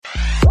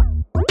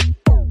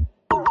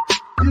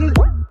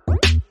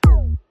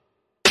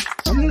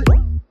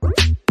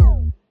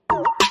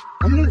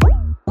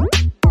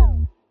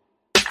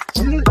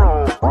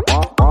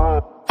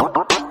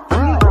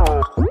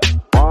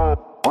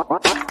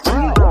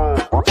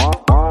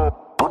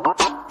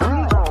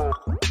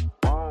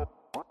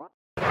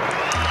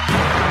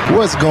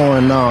What's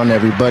going on,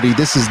 everybody?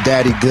 This is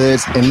Daddy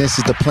Goods, and this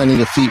is the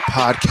Plenty of Feet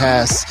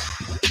podcast.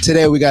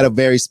 Today, we got a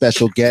very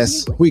special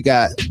guest. We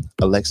got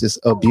Alexis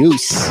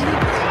Abuse.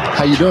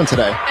 How you doing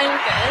today?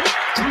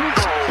 I'm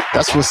good.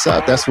 That's what's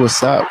up. That's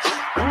what's up.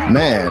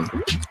 Man,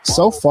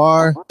 so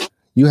far,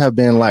 you have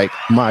been like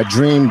my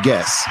dream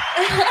guest.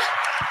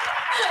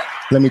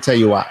 Let me tell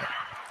you why.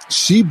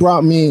 She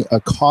brought me a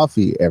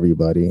coffee,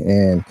 everybody,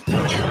 and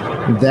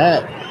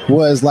that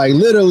was like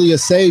literally a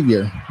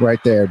savior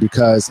right there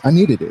because I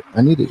needed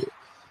it.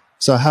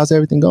 So how's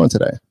everything going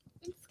today?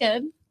 It's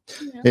good.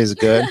 Yeah. It's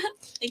good.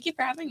 Thank you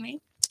for having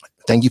me.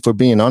 Thank you for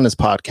being on this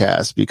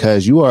podcast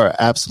because you are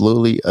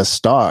absolutely a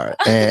star.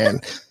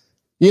 And,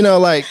 you know,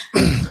 like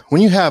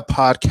when you have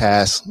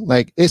podcasts,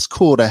 like it's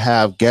cool to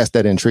have guests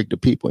that intrigue the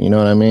people. You know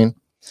what I mean?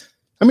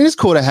 It's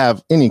cool to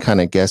have any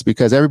kind of guest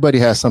because everybody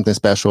has something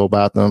special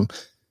about them.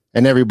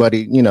 And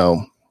everybody, you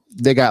know,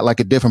 they got like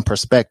a different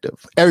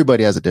perspective.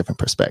 Everybody has a different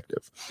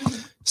perspective.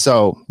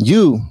 So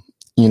you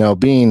know,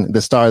 being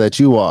the star that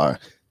you are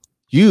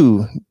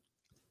an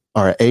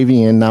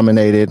AVN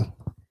nominated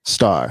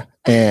star.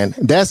 And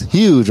that's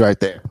huge right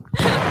there.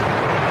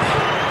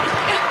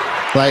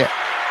 Like,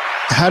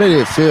 how did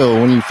it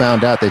feel when you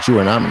found out that you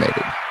were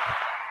nominated?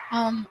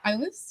 I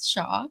was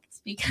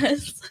shocked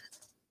because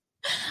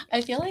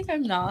I feel like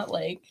I'm not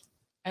like,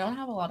 I don't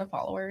have a lot of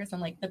followers, and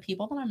like the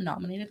people that I'm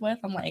nominated with,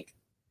 I'm like,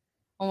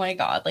 oh my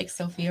God, like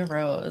Sophia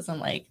Rose and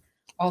like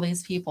all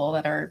these people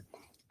that are,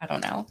 I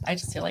don't know. I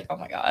just feel like, oh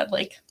my God,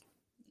 like,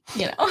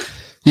 you know.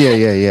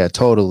 Yeah,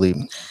 totally.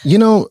 You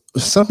know,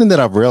 something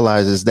that I've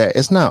realized is that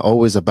it's not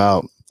always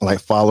about like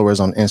followers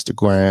on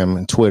Instagram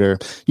and Twitter.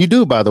 You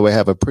do, by the way,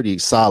 have a pretty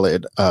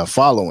solid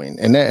following,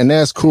 and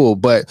that's cool,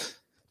 but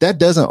that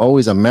doesn't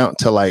always amount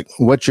to like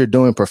what you're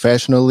doing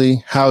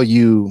professionally, how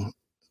you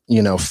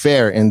know,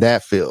 fare in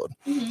that field.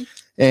 Mm-hmm.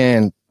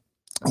 And,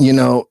 you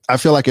know, I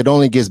feel like it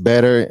only gets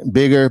better,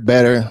 bigger,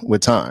 better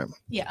with time.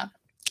 Yeah.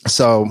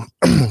 So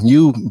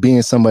you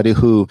being somebody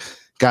who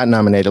got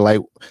nominated,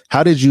 like,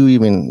 how did you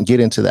even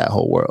get into that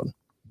whole world?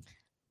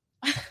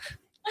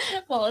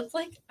 Well, it's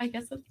like, I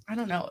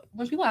don't know.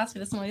 When people ask me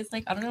this, I'm always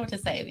like, I don't know what to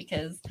say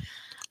because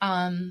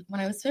when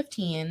I was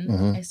 15,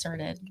 mm-hmm. I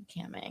started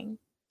camming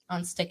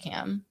on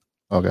Stickam.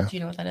 Okay. Do you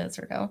know what that is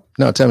or no?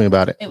 No, tell me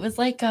about it. It was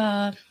like,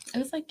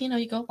 you know,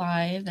 you go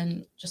live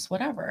and just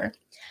whatever.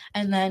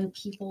 And then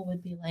people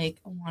would be like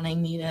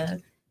wanting me to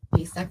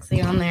be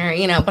sexy on there,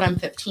 you know, but I'm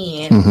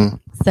 15. Mm-hmm.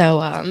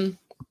 So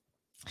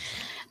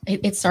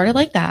it started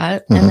like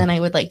that. Mm-hmm. And then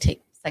I would like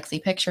take sexy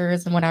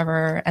pictures and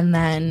whatever. And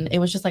then it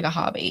was just like a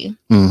hobby.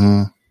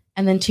 Mm-hmm.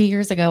 And then 2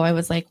 years ago, I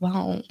was like,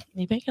 well,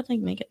 maybe I could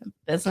like make it a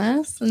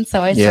business. And so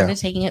I started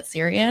taking it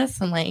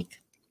serious and like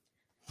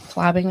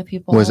collabing with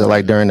people. Was it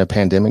like during the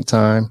pandemic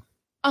time?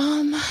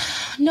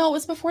 No, it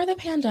was before the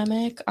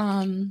pandemic.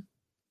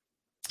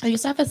 I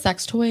used to have a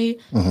sex toy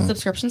mm-hmm.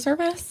 subscription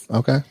service.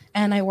 Okay.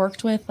 And I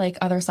worked with like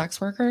other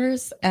sex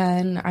workers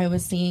and I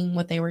was seeing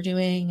what they were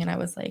doing. And I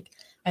was like,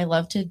 I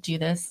love to do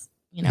this,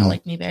 you know, mm-hmm.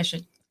 like maybe I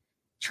should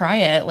try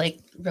it, like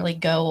really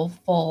go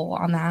full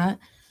on that.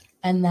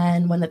 And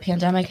then when the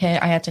pandemic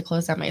hit, I had to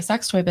close down my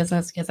sex toy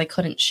business because I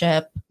couldn't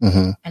ship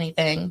mm-hmm.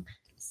 anything.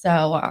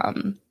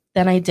 So,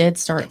 then I did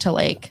start to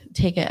like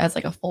take it as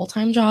like a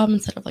full-time job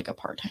instead of like a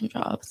part-time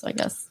job. So I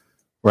guess.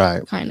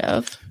 Right. Kind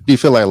of. Do you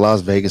feel like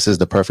Las Vegas is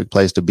the perfect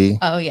place to be?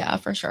 Oh yeah,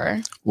 for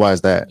sure. Why is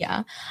that?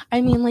 Yeah.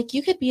 I mean, like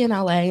you could be in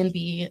LA and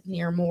be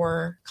near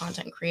more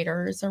content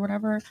creators or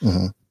whatever,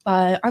 mm-hmm.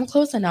 but I'm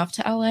close enough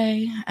to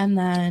LA. And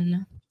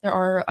then there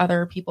are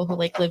other people who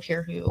like live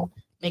here who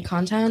make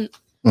content.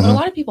 Mm-hmm. But a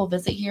lot of people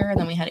visit here. And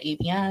then we had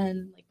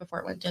AVN like before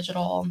it went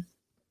digital.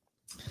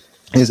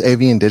 Is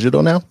AVN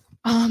digital now?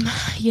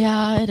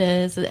 Yeah, it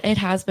is. It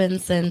has been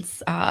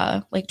since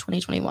like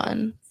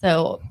 2021.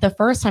 So the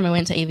first time I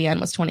went to AVN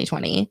was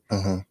 2020.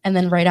 Mm-hmm. And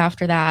then right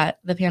after that,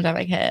 the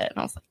pandemic hit. And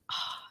I was like,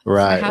 oh,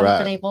 right, so I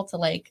haven't been able to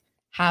like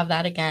have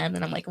that again.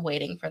 And I'm like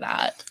waiting for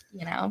that,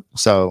 you know?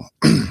 So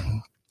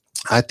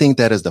I think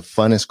that is the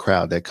funnest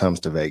crowd that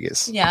comes to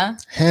Vegas. Yeah.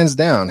 Hands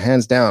down.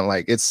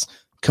 Like it's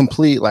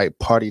complete like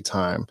party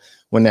time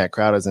when that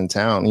crowd is in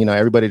town. You know,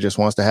 everybody just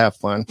wants to have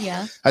fun.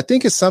 Yeah. I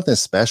think it's something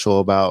special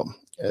about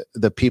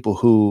the people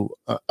who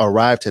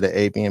arrive to the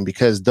AVN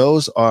because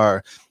those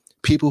are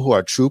people who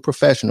are true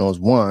professionals,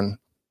 one,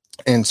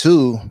 and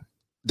two,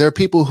 they're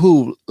people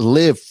who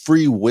live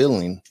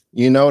free-willing.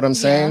 You know what I'm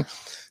saying?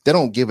 They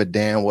don't give a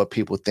damn what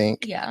people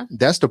think. Yeah.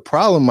 That's the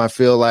problem I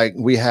feel like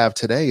we have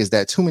today is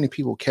that too many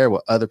people care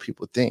what other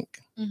people think.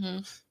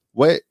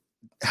 Mm-hmm.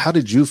 How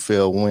did you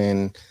feel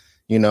when,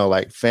 you know,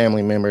 like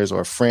family members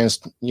or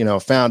friends, you know,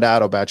 found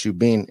out about you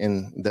being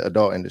in the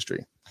adult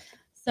industry?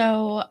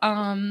 So,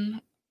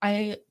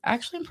 I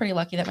actually am pretty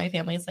lucky that my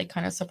family is like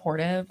kind of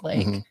supportive. Like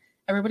mm-hmm.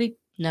 everybody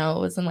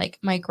knows. And like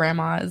my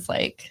grandma is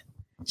like,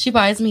 she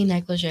buys me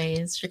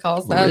negligees. She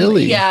calls them.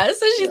 Really? Yeah.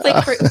 So she's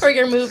like for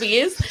your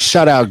movies.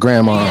 Shout out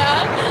grandma.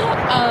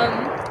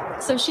 Yeah.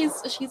 So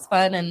she's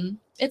fun and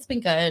it's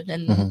been good.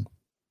 And mm-hmm.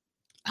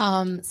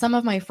 Some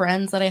of my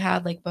friends that I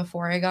had like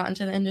before I got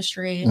into the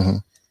industry, mm-hmm.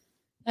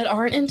 that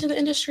aren't into the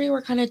industry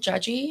were kind of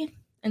judgy.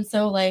 And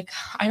so like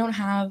I don't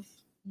have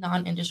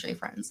non-industry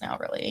friends now,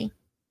 really.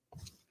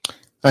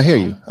 I hear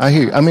you.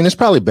 I mean, it's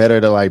probably better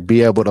to like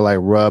be able to like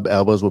rub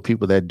elbows with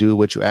people that do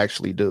what you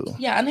actually do.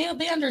 Yeah, and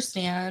they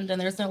understand,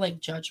 and there's no like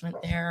judgment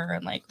there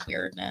and like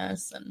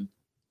weirdness, and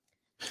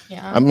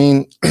yeah. I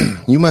mean,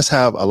 you must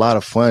have a lot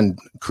of fun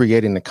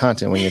creating the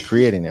content when you're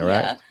creating it,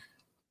 right?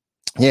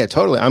 Yeah,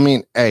 totally. I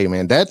mean, hey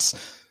man, that's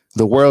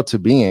the world to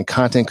be in,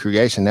 content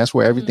creation. That's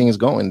where everything is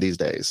going these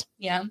days.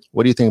 Yeah.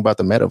 What do you think about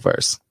the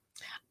metaverse?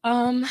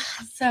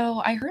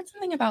 So I heard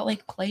something about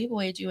like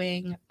Playboy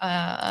doing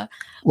what?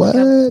 Like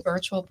a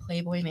virtual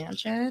Playboy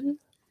mansion.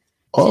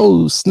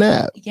 Oh,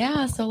 snap.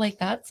 Yeah, so like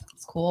that's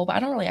cool, but I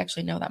don't really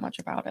actually know that much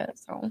about it.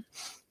 So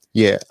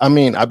yeah, I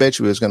mean, I bet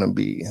you it's gonna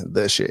be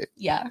the shit.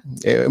 Yeah.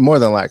 It more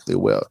than likely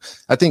will.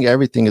 I think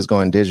everything is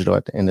going digital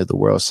at the end of the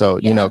world. So,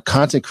 you know,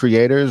 content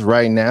creators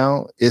right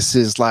now, this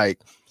is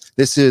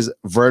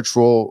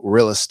virtual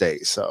real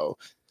estate. So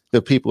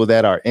the people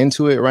that are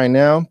into it right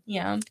now,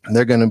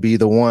 they're going to be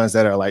the ones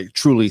that are like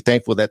truly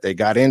thankful that they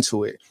got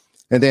into it.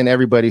 And then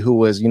everybody who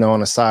was, you know, on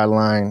the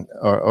sideline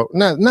or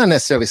not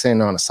necessarily saying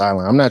they're on the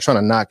sideline. I'm not trying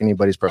to knock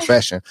anybody's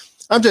profession.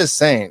 I'm just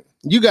saying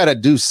you got to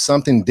do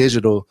something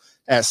digital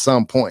at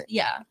some point.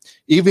 Yeah.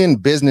 Even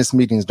business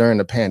meetings during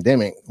the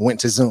pandemic went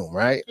to Zoom,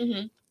 right?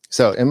 Mm-hmm.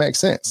 So it makes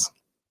sense.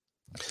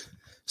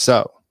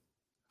 So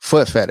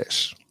foot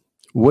fetish.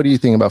 What do you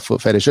think about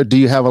foot fetish? Or do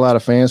you have a lot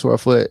of fans who are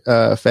foot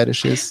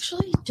fetishes? I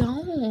actually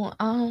don't.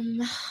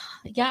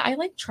 Yeah, I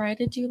like try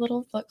to do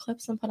little foot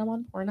clips and put them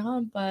on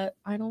Pornhub, but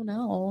I don't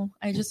know.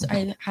 I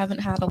haven't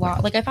had a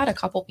lot. Like I've had a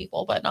couple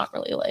people, but not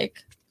really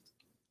like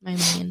my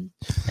main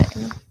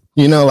thing.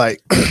 You know,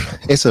 like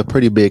it's a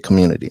pretty big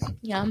community.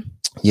 Yeah.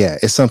 Yeah,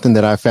 it's something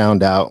that I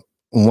found out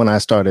when I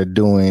started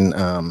doing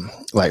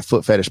like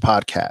foot fetish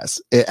podcasts.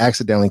 It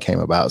accidentally came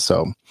about.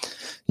 So,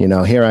 you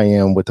know, here I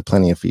am with the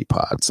Plenty of Feet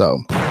pod. So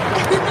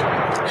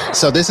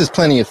this is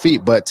Plenty of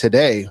Feet, but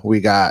today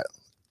we got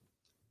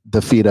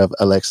the feet of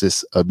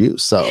Alexis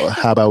Abuse. So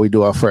how about we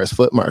do our first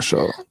foot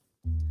marshal?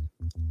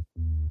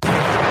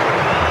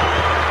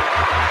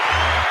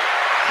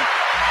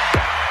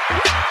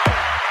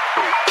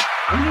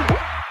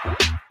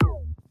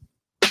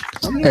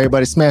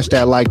 Everybody smash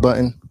that like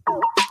button.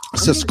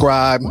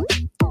 Subscribe.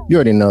 You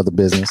already know the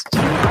business.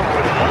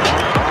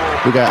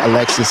 We got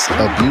Alexis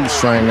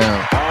Abuse right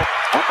now.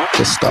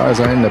 The stars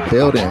are in the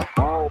building.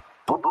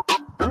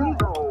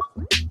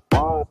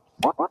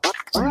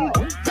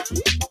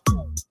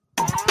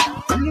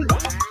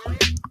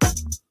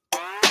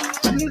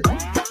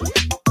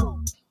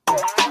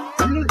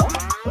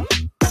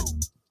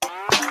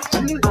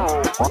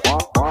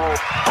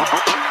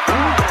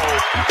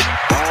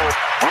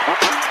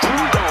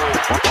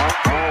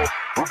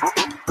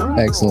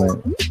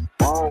 Excellent.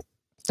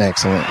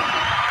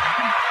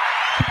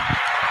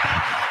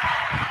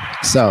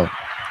 So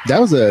that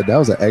was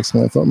an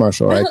excellent foot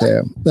marshal right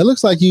there. That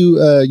looks like you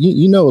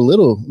know a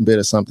little bit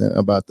of something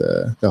about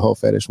the whole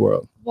fetish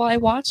world. Well, I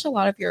watched a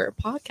lot of your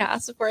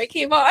podcasts before I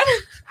came on.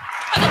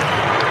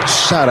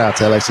 Shout out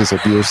to Alexis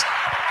Abuse.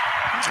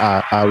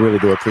 I really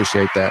do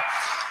appreciate that.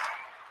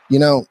 You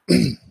know,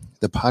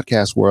 the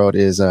podcast world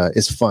is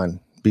fun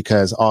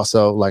because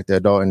also like the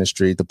adult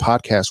industry, the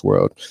podcast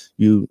world,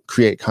 you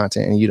create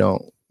content and you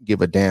don't give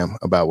a damn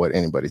about what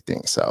anybody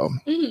thinks. So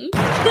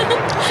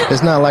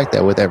it's not like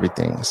that with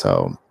everything.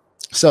 So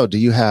do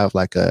you have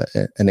like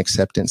an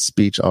acceptance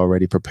speech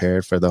already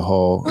prepared for the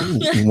whole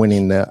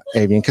winning the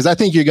avian? Because I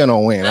think you're gonna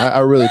win. I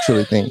really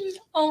truly think.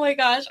 Oh my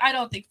gosh, I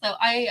don't think so.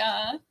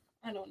 I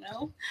don't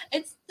know.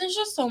 There's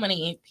just so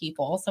many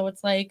people, so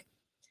it's like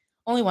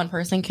only one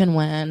person can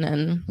win,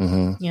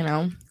 and you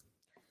know,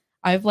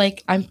 I've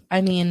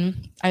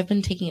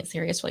been taking it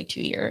serious for like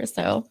 2 years,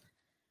 so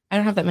I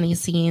don't have that many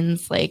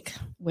scenes like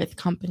with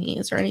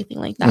companies or anything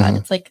like that.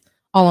 It's like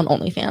all on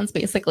OnlyFans,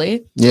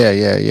 basically.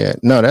 Yeah.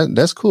 No,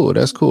 that's cool.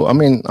 That's cool. I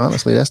mean,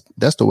 honestly,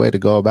 that's the way to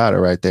go about it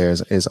right there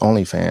is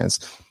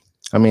OnlyFans.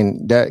 I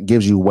mean, that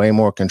gives you way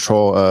more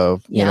control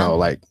of, you know,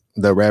 like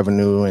the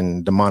revenue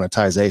and the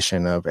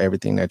monetization of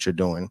everything that you're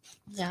doing.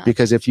 Yeah.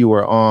 Because if you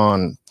were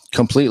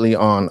completely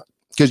on,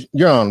 because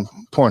you're on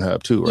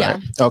Pornhub too,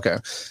 right? Yeah. Okay.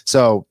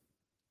 So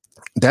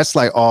that's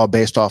like all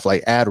based off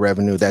like ad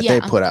revenue that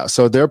they put out.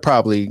 So they're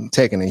probably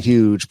taking a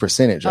huge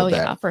percentage of that.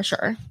 Oh yeah, for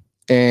sure.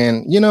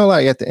 And, you know,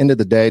 like at the end of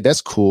the day,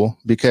 that's cool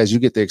because you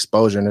get the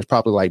exposure and there's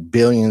probably like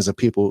billions of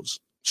people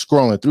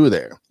scrolling through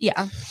there.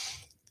 Yeah.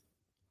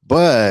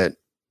 But,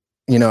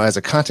 you know, as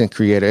a content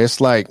creator, it's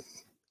like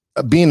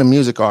being a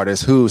music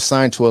artist who's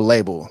signed to a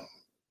label.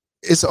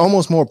 It's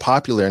almost more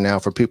popular now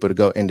for people to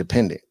go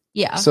independent.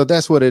 Yeah. So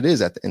that's what it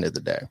is at the end of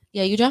the day.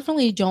 Yeah, you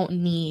definitely don't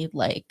need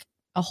like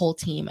a whole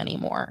team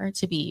anymore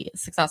to be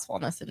successful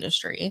in this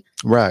industry.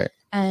 Right.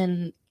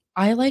 And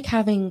I like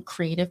having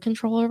creative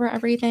control over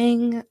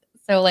everything.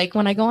 So like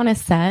when I go on a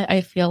set,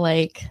 I feel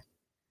like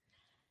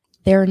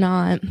they're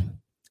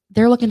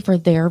looking for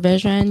their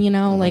vision, you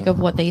know, like of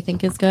what they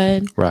think is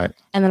good. Right.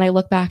 And then I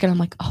look back and I'm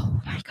like,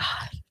 oh my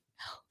God.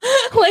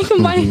 like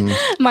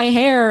my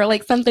hair,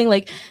 like something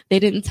like they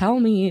didn't tell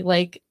me,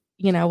 like,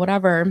 you know,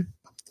 whatever.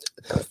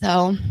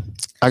 So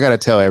I got to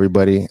tell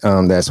everybody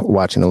that's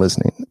watching and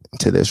listening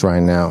to this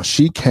right now,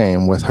 she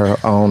came with her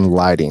own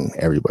lighting,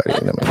 everybody.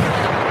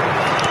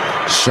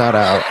 Shout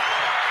out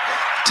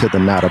to the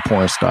Not a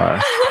Porn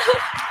Star,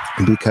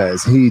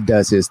 because he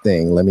does his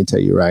thing. Let me tell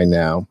you right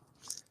now,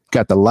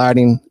 got the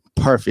lighting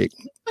perfect.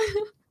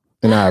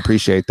 And I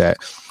appreciate that.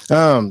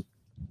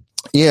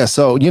 Yeah.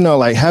 So, you know,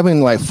 like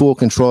having like full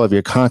control of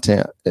your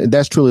content,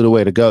 that's truly the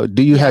way to go.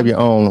 Do you have your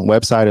own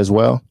website as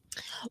well?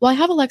 Well, I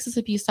have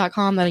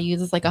alexisabuse.com that I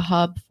use as like a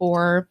hub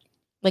for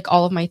like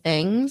all of my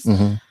things,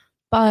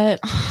 but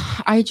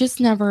I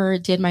just never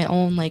did my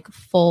own like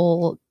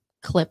full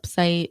clip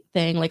site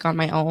thing like on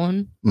my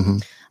own,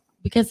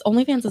 because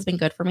OnlyFans has been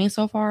good for me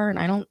so far, and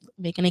I don't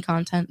make any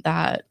content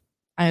that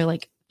I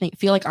like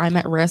feel like I'm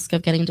at risk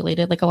of getting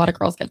deleted. Like a lot of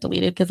girls get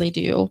deleted because they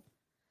do,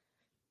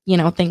 you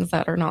know, things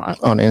that are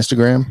not on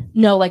Instagram.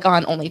 No, like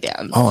on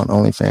OnlyFans. Oh, on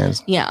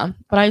OnlyFans. Yeah,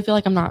 but I feel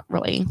like I'm not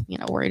really, you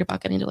know, worried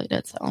about getting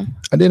deleted. So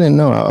I didn't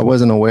know. I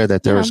wasn't aware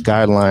that there was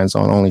guidelines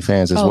on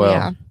OnlyFans as well.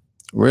 Yeah.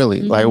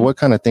 Really? Like, what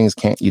kind of things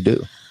can't you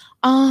do?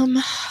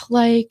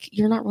 Like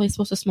you're not really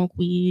supposed to smoke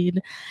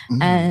weed,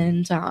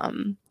 and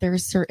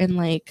there's certain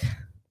like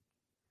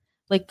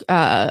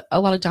a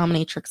lot of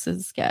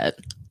dominatrixes get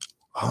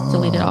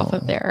deleted off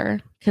of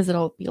there because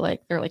it'll be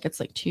like they're like it's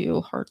like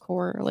too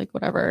hardcore or like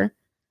whatever.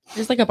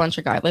 There's like a bunch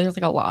of guys. Like, there's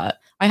like a lot.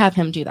 I have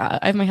him do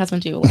that. I have my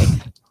husband do like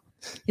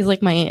he's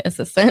like my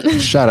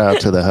assistant. Shout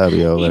out to the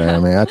hubby over there,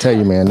 man. I tell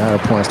you, man, Not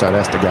a Porn Star,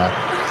 that's the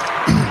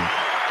guy.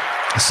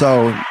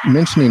 So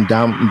mentioning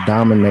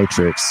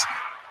dominatrix,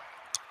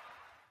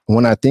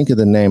 when I think of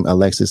the name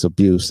Alexis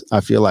Abuse,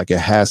 I feel like it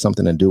has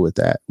something to do with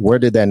that. Where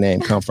did that name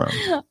come from?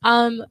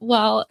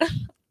 Well,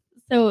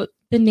 so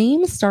the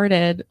name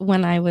started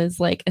when I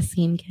was like a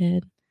scene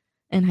kid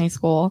in high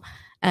school,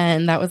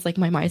 and that was like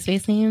my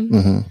MySpace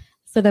name.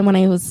 So then when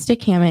I was stick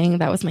camming,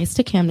 that was my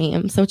stick cam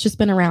name. So it's just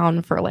been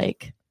around for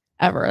like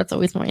ever. It's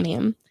always my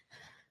name.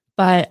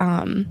 But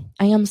I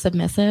am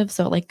submissive,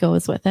 so it like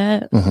goes with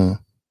it.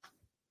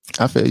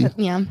 I feel you.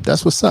 Yeah.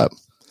 That's what's up.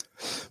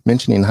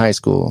 Mentioning high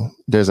school,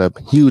 there's a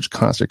huge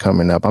concert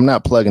coming up. I'm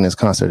not plugging this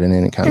concert in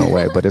any kind of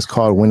way, but it's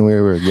called When We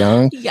Were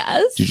Young.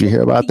 Yes. Did you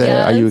hear about that?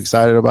 Yes. Are you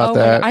excited about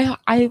that?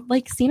 I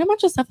like seen a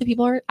bunch of stuff that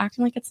people are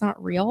acting like it's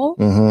not real.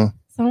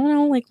 So I don't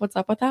know, like, what's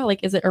up with that?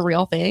 Like, is it a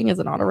real thing? Is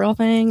it not a real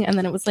thing? And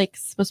then it was like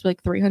supposed to be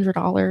like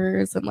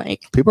 $300, and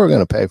like people are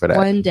gonna pay for that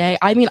one day.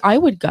 I mean, I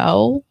would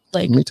go.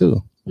 Like, me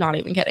too. Not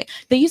even kidding.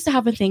 They used to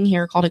have a thing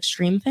here called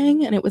Extreme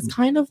Thing, and it was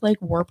kind of like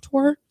Warped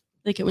Tour.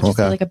 Like it would just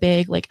be like a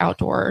big like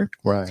outdoor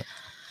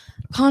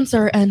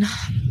concert, and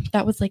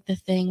that was like the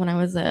thing when I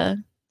was a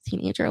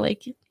teenager.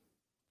 Like,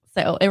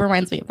 so it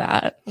reminds me of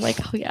that. I'm like,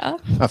 oh yeah.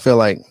 I feel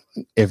like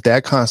if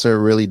that concert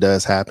really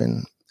does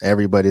happen,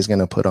 everybody's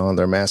gonna put on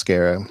their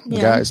mascara.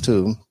 Guys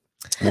too.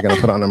 They're gonna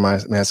put on their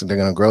mascara. They're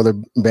gonna grow their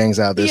bangs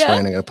out this way,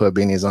 and they're gonna put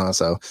beanies on.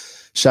 So,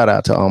 shout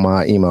out to all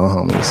my emo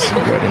homies. You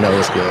already know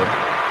it's good.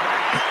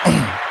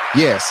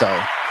 Yeah.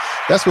 So.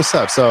 That's what's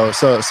up. So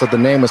the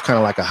name was kind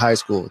of like a high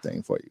school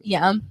thing for you.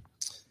 Yeah.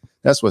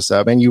 That's what's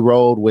up. And you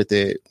rolled with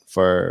it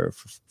for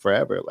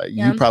forever. Like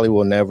you probably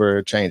will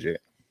never change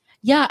it.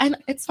 Yeah. And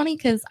it's funny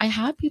because I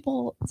had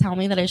people tell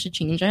me that I should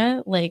change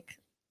it. Like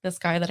this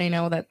guy that I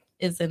know that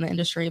is in the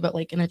industry, but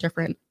like in a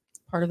different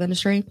part of the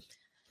industry.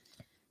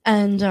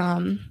 And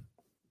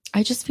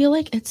I just feel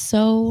like it's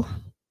so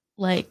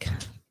like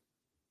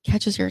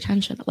catches your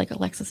attention, like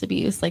Alexis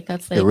Abuse. Like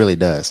that's like it really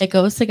does. It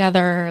goes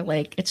together.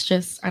 Like it's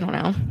just, I don't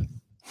know.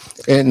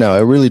 No,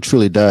 it really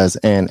truly does.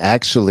 And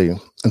actually,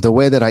 the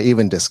way that I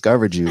even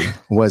discovered you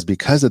was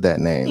because of that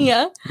name.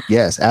 Yeah.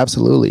 Yes,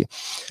 absolutely.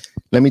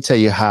 Let me tell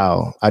you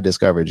how I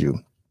discovered you.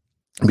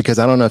 Because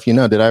I don't know if you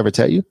know, did I ever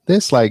tell you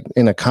this? Like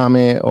in a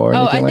comment or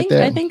anything like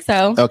that? I think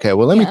so. Okay,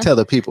 well, let me tell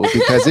the people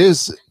because it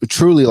was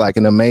truly like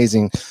an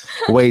amazing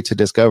way to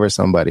discover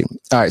somebody.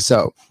 All right,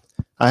 so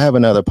I have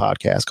another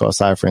podcast called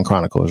Cypher &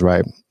 Chronicles,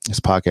 right?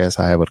 This podcast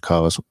I have with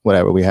co-hosts,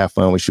 whatever. We have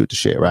fun. We shoot the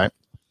shit, right?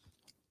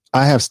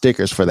 I have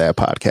stickers for that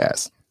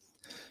podcast.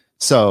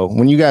 So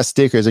when you got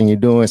stickers and you're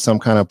doing some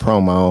kind of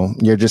promo,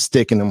 you're just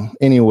sticking them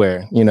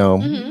anywhere, you know,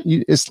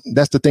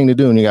 that's the thing to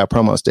do when you got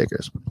promo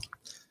stickers.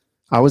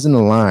 I was in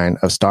the line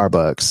of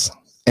Starbucks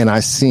and I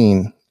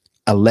seen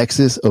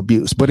Alexis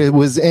Abuse, but it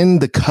was in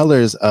the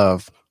colors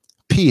of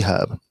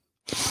P-Hub.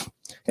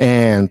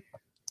 And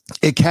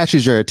it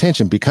catches your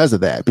attention because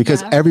of that,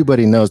 because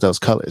everybody knows those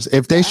colors.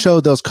 If they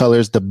show those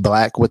colors, the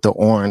black with the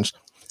orange,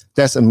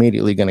 that's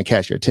immediately going to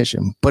catch your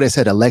attention. But it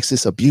said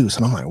Alexis Abuse.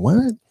 And I'm like,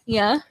 what?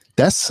 Yeah.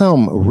 That's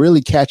some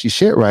really catchy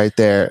shit right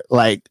there.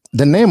 Like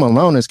the name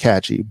alone is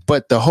catchy,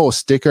 but the whole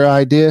sticker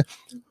idea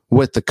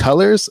with the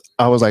colors,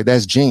 I was like,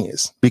 that's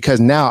genius, because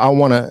now I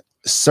want to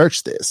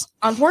search this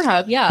on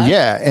Pornhub. Yeah.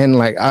 Yeah. And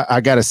like,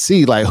 I got to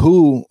see like,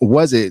 who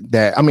was it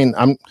that, I mean,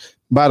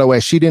 by the way,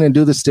 she didn't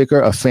do the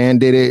sticker. A fan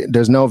did it.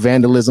 There's no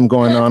vandalism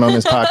going on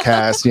this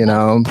podcast, you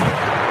know?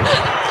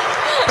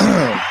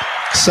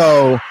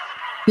 So,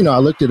 you know, I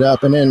looked it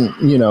up and then,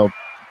 you know,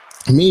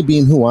 me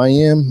being who I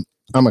am,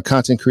 I'm a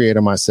content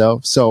creator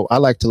myself. So I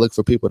like to look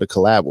for people to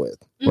collab with,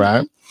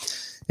 right?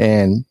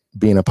 And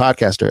being a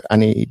podcaster, I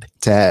need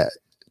to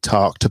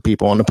talk to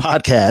people on the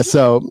podcast.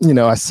 So,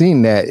 I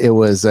seen that it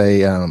was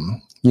a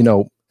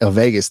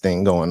Vegas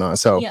thing going on.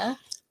 So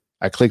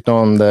I clicked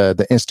on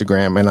the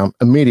Instagram and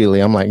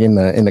I'm like in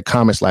the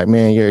comments like,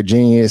 man, you're a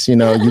genius.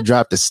 You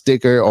dropped a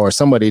sticker or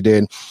somebody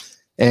did.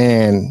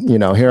 And,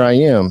 here I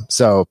am.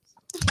 So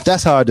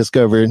that's how I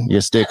discovered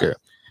your sticker.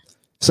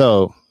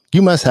 So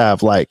you must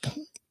have like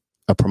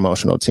a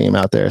promotional team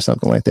out there or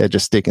something like that,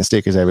 just sticking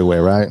stickers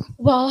everywhere, right?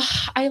 Well,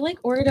 I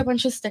ordered a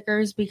bunch of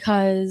stickers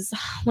because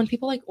when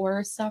people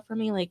order stuff for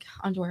me, like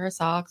underwear or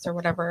socks or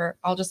whatever,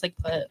 I'll just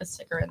put a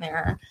sticker in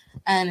there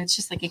and it's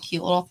just a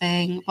cute little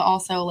thing. But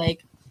also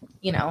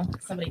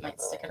somebody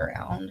might stick it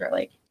around or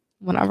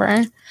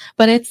whatever.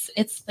 But it's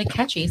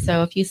catchy.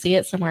 So if you see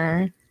it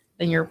somewhere,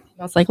 then you're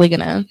most likely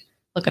gonna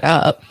look it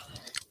up.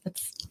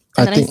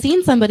 I've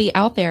seen somebody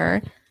out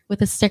there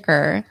with a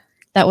sticker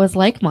that was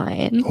like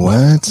mine.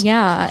 What?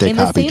 Yeah, in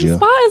the same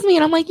spot as me,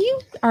 and I'm like,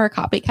 you are a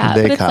copycat.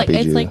 They but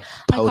it's like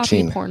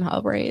poaching. I copied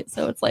Pornhub, right?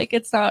 So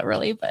it's not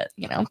really, but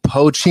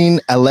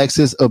poaching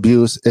Alexis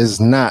Abuse is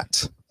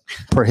not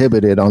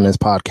prohibited on this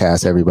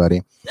podcast.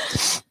 Everybody,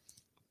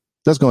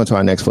 let's go into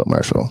our next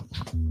footmercial.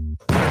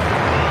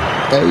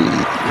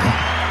 Hey.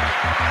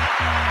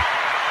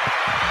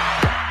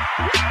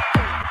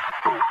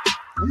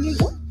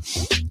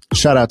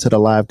 Shout out to the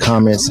live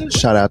comments.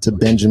 Shout out to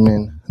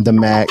Benjamin, the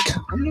Mac.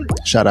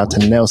 Shout out to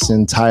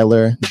Nelson,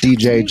 Tyler,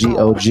 DJ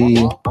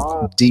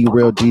GOG, D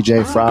Real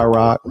DJ Fry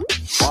Rock.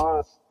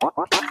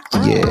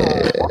 Yeah,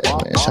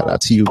 man, shout out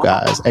to you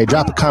guys. Hey,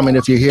 drop a comment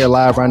if you're here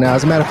live right now.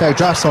 As a matter of fact,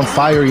 drop some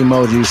fire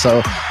emojis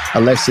so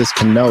Alexis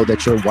can know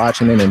that you're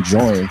watching and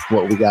enjoying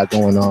what we got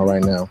going on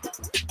right now.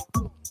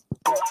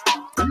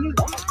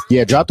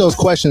 Yeah, drop those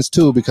questions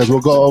too, because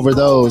we'll go over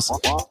those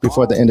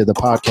before the end of the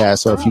podcast.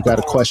 So if you got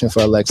a question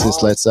for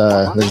Alexis, let's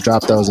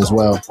drop those as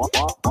well.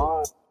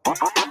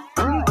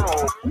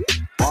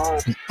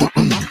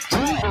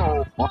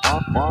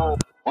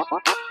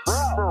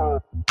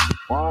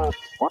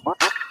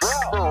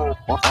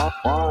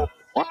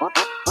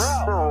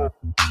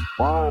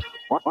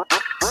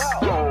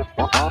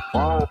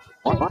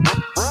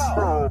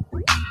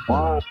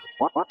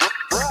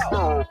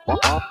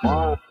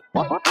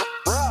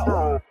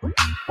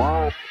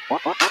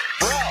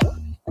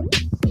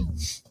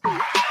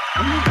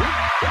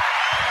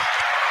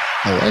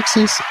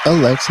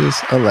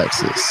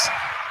 Alexis.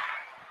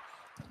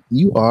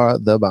 You are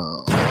the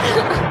bomb.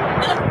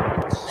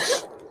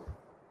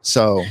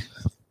 So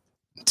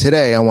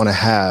today I want to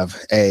have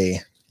a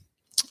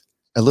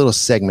little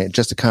segment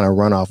just to kind of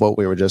run off what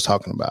we were just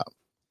talking about.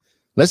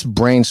 Let's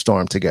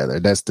brainstorm together.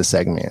 That's the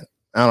segment.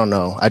 I don't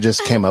know. I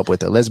just came up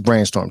with it. Let's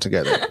brainstorm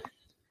together.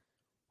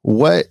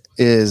 What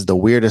is the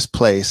weirdest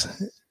place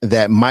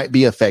that might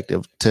be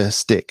effective to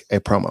stick a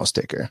promo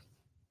sticker?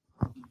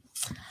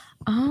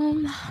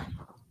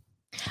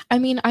 I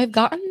mean, I've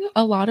gotten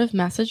a lot of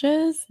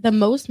messages. The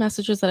most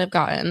messages that I've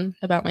gotten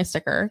about my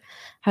sticker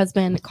has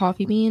been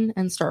Coffee Bean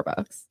and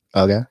Starbucks.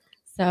 Okay.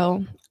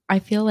 So I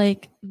feel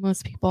like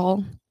most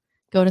people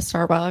go to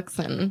Starbucks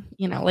and,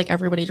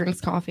 everybody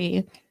drinks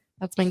coffee.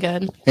 That's been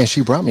good. And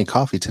she brought me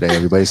coffee today,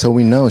 everybody. So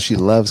we know she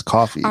loves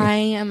coffee. I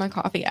am a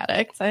coffee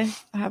addict. I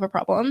have a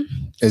problem.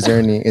 Is there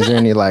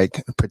any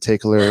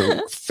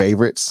particular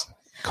favorites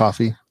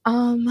coffee?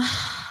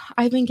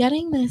 I've been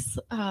getting this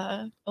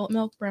oat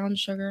milk brown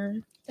sugar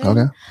thing,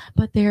 okay,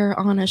 but they're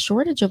on a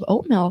shortage of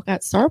oat milk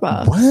at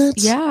Starbucks. What?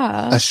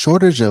 Yeah, a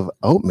shortage of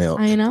oat milk.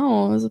 I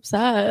know. I was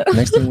upset.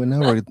 Next thing we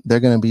know,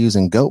 they're going to be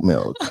using goat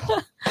milk.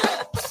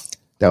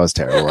 That was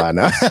terrible. I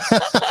know.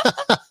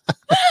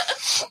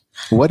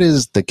 What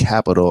is the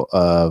capital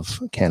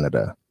of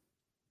Canada?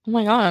 Oh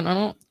my god,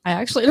 I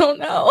actually don't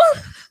know.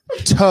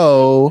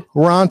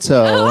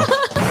 Toronto.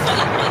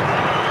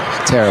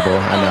 Terrible.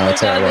 I know.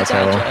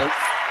 Terrible.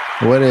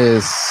 What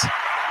is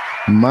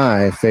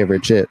my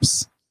favorite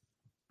chips?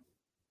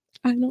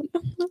 I don't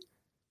know.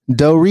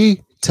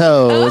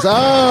 Doritos.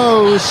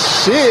 Oh,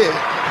 shit.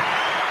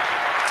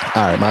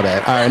 All right, my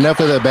bad. All right,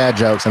 enough of the bad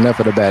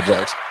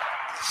jokes.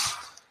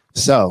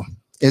 So,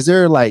 is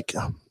there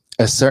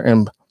a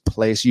certain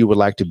place you would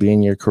like to be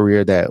in your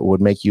career that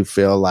would make you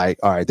feel like,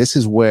 all right, this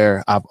is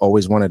where I've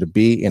always wanted to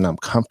be and I'm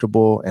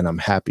comfortable and I'm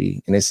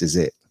happy and this is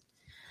it?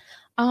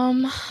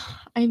 I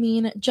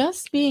mean,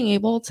 just being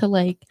able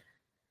to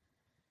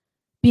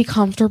be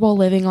comfortable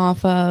living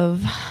off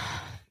of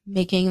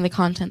making the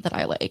content that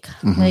I like.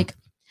 Mm-hmm.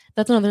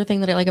 That's another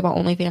thing that I like about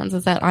OnlyFans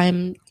is that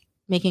I'm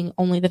making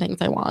only the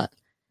things I want.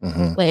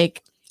 Mm-hmm.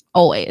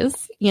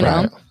 Always, you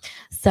know? Right.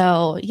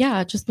 So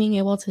yeah, just being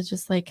able to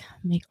just make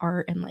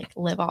art and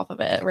live off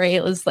of it. Right.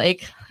 It was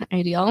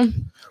ideal.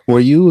 Were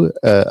you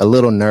a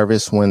little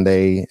nervous when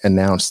they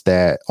announced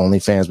that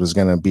OnlyFans was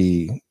going to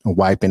be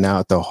wiping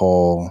out the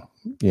whole,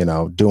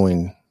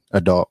 doing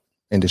adult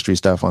industry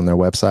stuff on their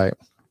website?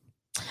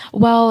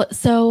 Well,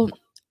 so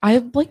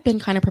I've been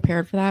kind of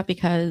prepared for that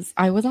because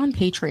I was on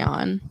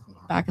Patreon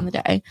back in the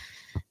day,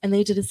 and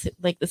they did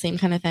like the same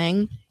kind of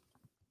thing.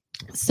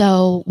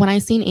 So when I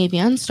seen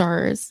AVN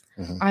Stars,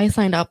 I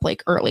signed up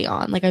like early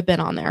on. Like I've been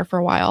on there for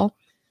a while.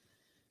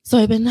 So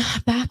I've been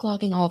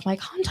backlogging all of my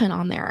content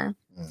on there.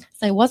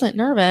 So I wasn't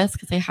nervous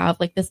because I have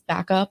like this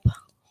backup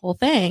whole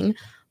thing.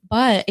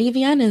 But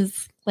AVN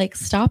is like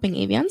stopping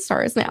AVN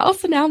Stars now.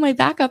 So now my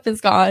backup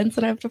is gone.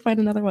 So I have to find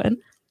another one.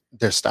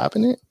 They're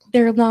stopping it?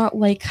 They're not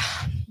like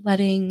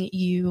letting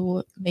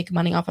you make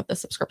money off of the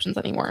subscriptions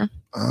anymore.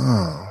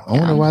 Oh, I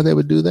wonder why they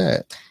would do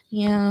that.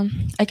 Yeah,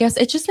 I guess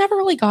it just never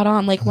really got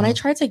on. Like when I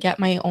tried to get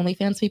my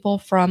OnlyFans people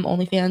from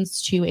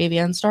OnlyFans to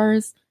AVN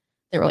Stars,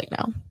 they were like,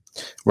 no.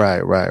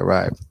 Right.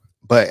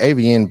 But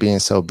AVN being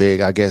so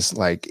big, I guess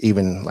like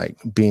even like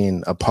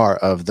being a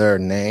part of their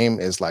name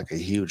is like a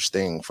huge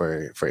thing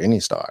for any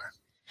star.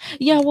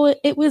 Yeah, well,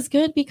 it was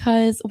good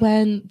because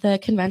when the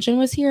convention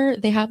was here,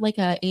 they had like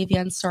a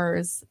AVN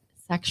Stars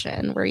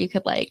section where you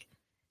could like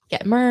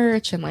get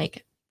merch and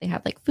like they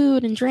had like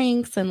food and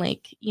drinks and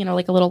like, you know,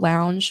 like a little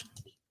lounge.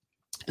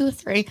 It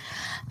was free.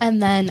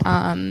 And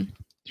then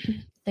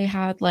they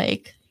had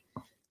like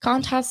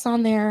contests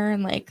on there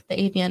and like the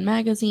AVN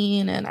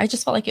magazine, and I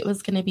just felt like it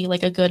was going to be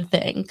like a good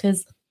thing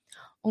because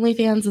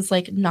OnlyFans is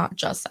like not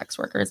just sex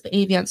workers, but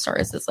AVN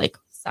Stars is like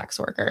sex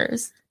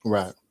workers,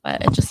 right?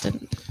 But it just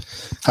didn't.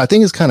 I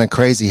think it's kind of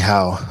crazy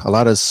how a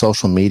lot of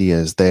social media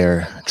is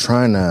there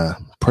trying to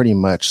pretty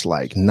much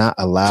like not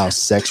allow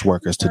sex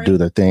workers to do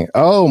their thing.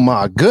 Oh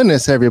my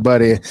goodness,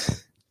 everybody.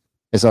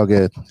 It's all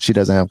good. She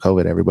doesn't have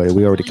COVID, everybody.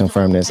 We already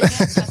confirmed this.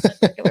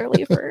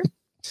 Regularly for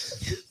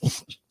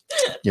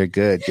You're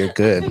good.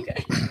 Okay.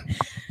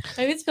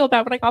 I always feel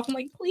bad when I cough. I'm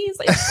like, please,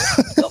 like,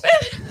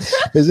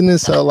 COVID. Isn't it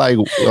so like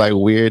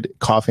weird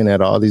coughing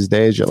at all these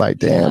days? You're like,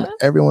 damn,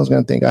 everyone's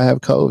gonna think I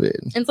have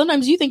COVID. And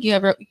sometimes you think you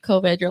have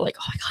COVID. You're like,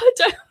 oh my god,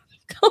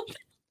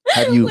 I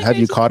have COVID. Have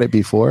you caught it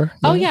before?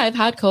 Oh yeah, I've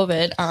had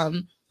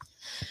COVID.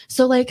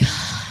 So like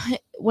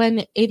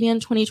when AVN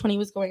 2020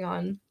 was going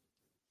on,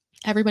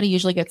 everybody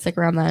usually gets sick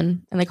around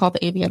then, and they call it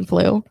the AVN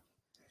flu.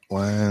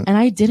 Wow. And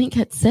I didn't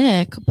get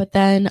sick, but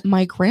then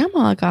my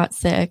grandma got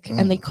sick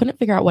and they couldn't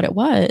figure out what it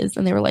was.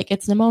 And they were like,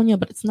 it's pneumonia,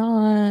 but it's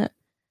not.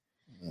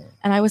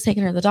 And I was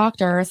taking her to the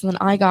doctor. So then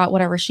I got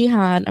whatever she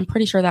had. I'm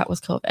pretty sure that was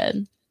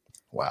COVID.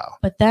 Wow.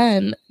 But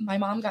then my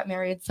mom got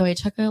married. So I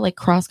took a like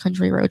cross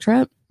country road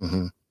trip,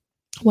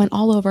 went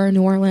all over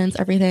New Orleans,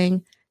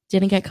 everything,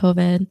 didn't get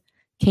COVID,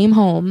 came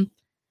home,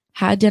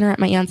 had dinner at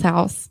my aunt's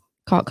house,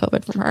 caught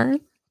COVID from her.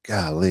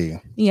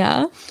 Golly.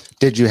 Yeah.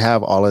 Did you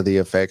have all of the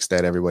effects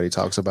that everybody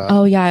talks about?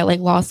 Oh yeah, I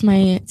like lost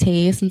my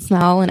taste and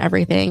smell and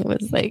everything. It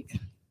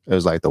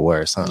was like the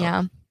worst, huh?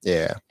 Yeah.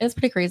 Yeah. It was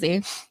pretty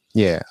crazy.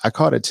 Yeah, I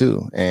caught it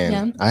too.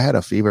 And I had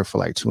a fever for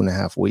like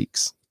 2.5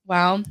 weeks.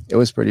 Wow. It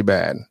was pretty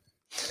bad.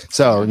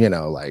 So, you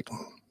know, like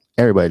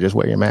everybody just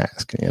wear your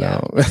mask, you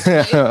know.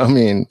 I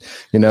mean,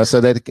 you know, so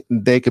that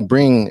they could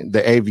bring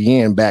the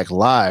AVN back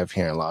live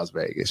here in Las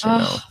Vegas, you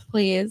know.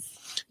 Please.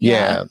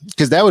 Yeah.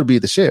 Because that would be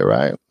the shit,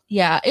 right?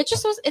 Yeah, it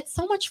just was. It's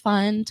so much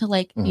fun to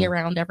like be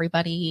around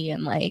everybody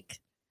and like,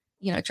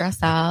 you know, dress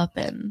up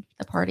and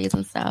the parties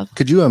and stuff.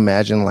 Could you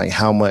imagine like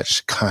how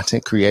much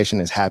content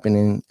creation is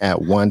happening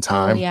at one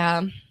time?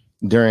 Yeah.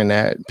 During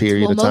that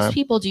period of time? Most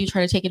people do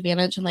try to take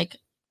advantage and like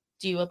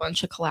do a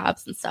bunch of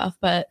collabs and stuff,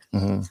 but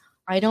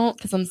I don't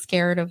because I'm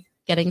scared of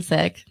getting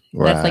sick.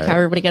 Right. That's like how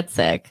everybody gets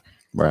sick.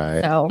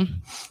 Right. So,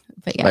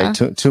 but yeah.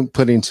 Like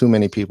putting too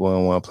many people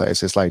in one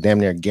place, it's like damn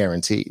near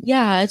guaranteed.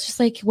 Yeah, it's just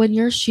like when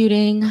you're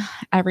shooting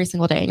every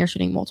single day and you're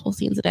shooting multiple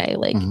scenes a day,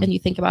 like, and you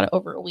think about it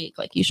over a week,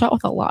 like you shot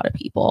with a lot of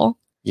people.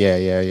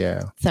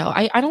 Yeah. So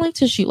I don't like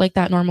to shoot like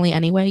that normally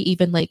anyway,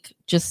 even like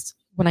just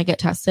when I get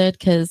tested,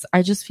 because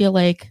I just feel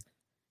like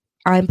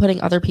I'm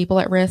putting other people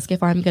at risk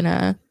if I'm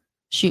gonna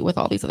shoot with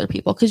all these other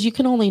people, because you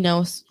can only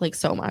know like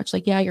so much.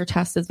 Like, yeah, your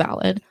test is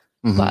valid,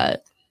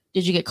 but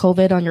did you get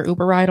COVID on your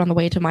Uber ride on the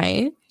way to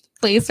my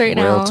place right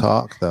now? Real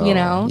talk, though. You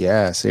know?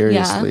 Yeah,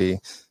 seriously. Yeah.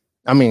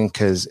 I mean,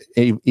 because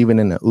even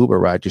in the Uber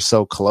ride, you're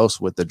so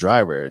close with the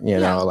driver, you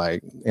know,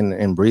 like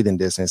in breathing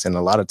distance. And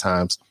a lot of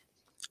times,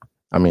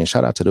 I mean,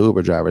 shout out to the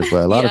Uber drivers,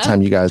 but a lot of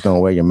time you guys don't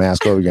wear your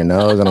mask over your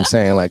nose. And I'm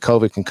saying like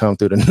COVID can come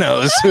through the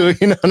nose too,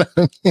 you know what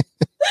I mean?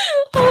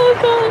 Oh,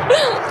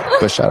 God.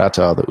 But shout out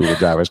to all the Uber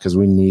drivers because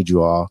we need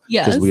you all.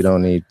 Because we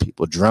don't need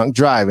people drunk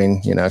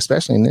driving, you know,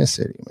 especially in this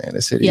city, man.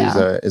 This city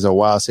is a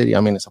wild city.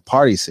 I mean, it's a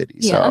party city.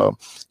 So,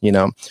 you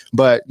know,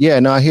 but yeah,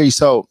 no, I hear you.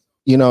 So,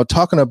 you know,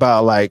 talking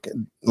about like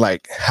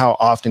how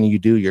often you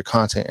do your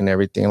content and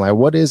everything, like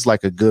what is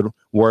like a good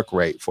work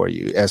rate for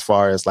you as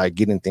far as like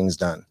getting things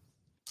done?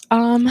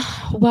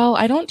 Well,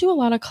 I don't do a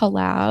lot of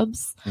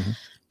collabs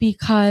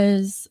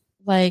because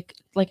like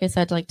I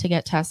said, like to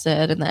get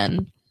tested and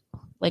then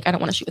like, I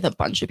don't want to shoot with a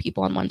bunch of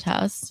people on one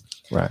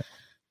test. Right.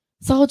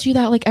 So I'll do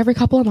that like every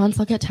couple of months.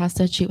 I'll get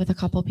tested, shoot with a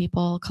couple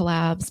people,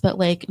 collabs. But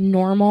like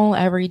normal,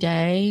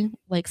 everyday,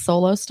 like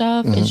solo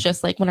stuff is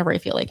just like whenever I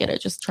feel like it, I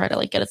just try to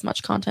like get as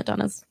much content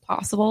done as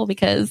possible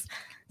because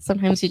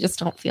sometimes you just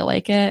don't feel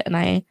like it. And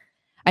I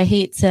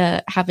hate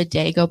to have a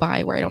day go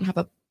by where I don't have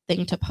a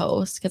thing to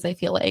post because I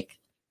feel like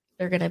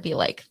they're going to be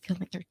like, feeling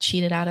like they're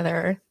cheated out of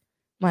their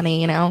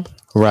money, you know?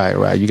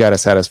 Right. You got to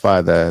satisfy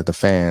the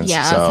fans.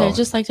 Yeah. So I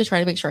just like to try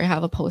to make sure I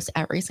have a post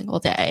every single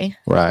day.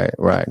 Right.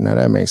 No,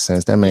 that makes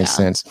sense.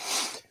 Sense.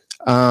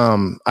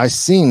 I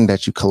seen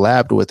that you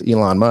collabed with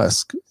Elon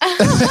Musk.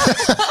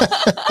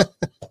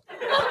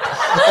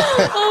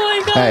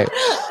 Oh my God. Hey,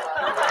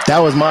 that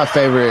was my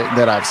favorite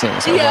that I've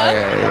seen. So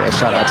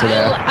shout out to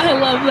that. I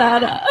love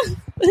that.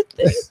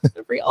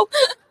 Real.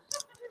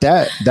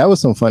 That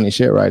was some funny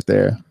shit right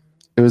there.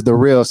 It was the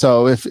reel.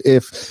 So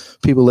if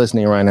people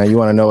listening right now, you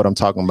want to know what I'm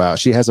talking about,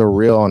 she has a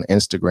reel on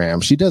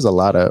Instagram. She does a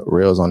lot of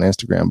reels on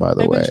Instagram, by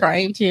the way. I've been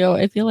trying to.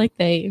 I feel like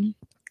they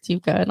do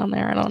good on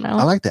there. I don't know.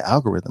 I like the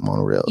algorithm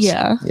on reels.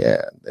 Yeah.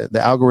 The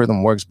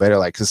algorithm works better.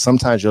 Like, because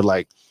sometimes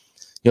you'll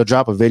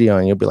drop a video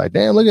and you'll be like,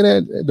 damn, look at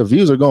that. The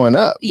views are going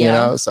up, you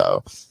know?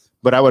 So,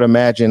 but I would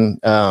imagine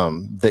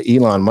the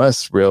Elon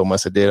Musk reel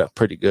must have did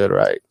pretty good,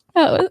 right?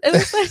 Oh, it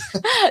was like,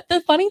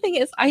 the funny thing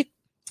is I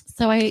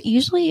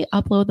usually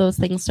upload those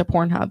things to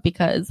Pornhub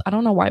because I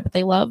don't know why, but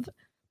they love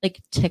like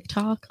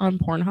TikTok on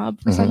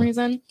Pornhub for some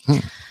reason.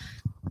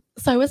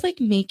 So I was like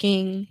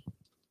making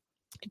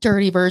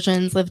dirty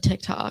versions of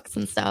TikToks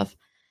and stuff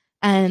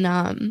and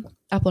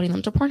uploading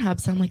them to Pornhub.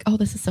 So I'm like, oh,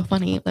 this is so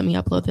funny. Let me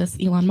upload this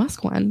Elon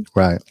Musk one.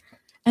 Right.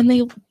 And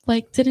they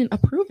like didn't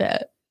approve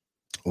it.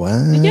 What?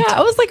 Yeah.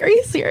 I was like, are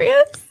you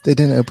serious? They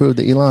didn't approve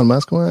the Elon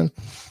Musk one?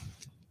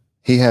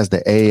 He has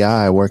the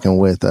AI working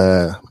with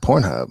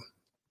Pornhub.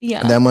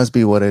 Yeah. That must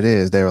be what it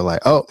is. They were like,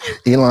 oh,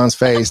 Elon's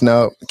face.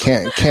 No,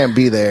 can't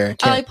be there.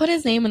 I put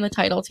his name in the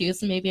title too,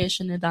 so maybe I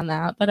shouldn't have done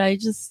that. But I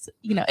just,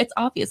 it's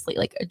obviously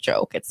like a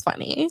joke. It's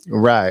funny.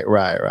 Right.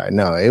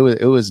 No, it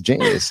was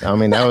genius. I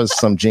mean, that was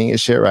some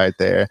genius shit right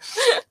there.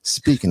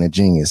 Speaking of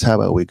genius, how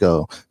about we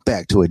go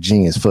back to a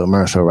genius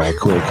commercial right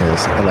quick,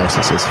 because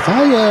Alexis is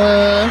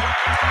fire.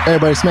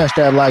 Everybody smash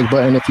that like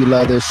button if you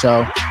love this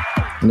show.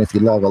 And if you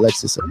love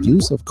Alexis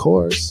Abuse, of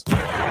course.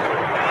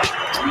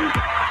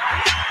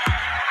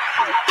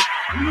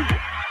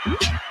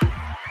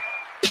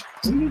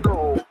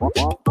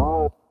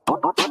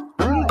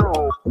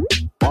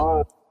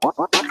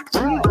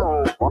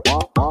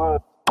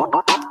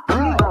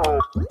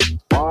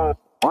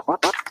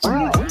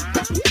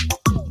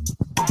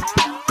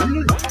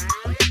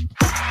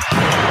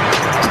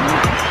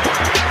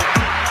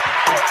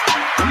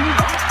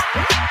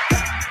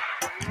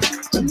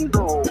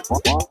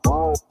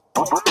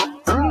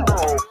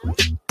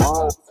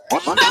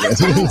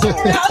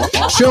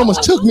 She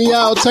almost took me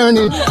out,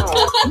 turning.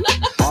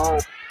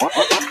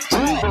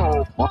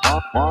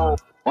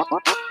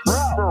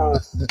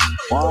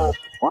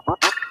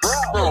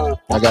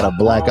 I got a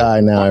black eye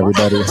now,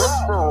 everybody.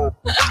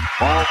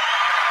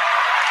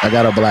 I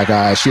got a black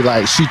eye. She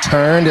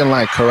turned and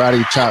like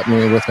karate chopped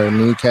me with her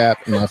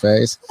kneecap in my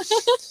face.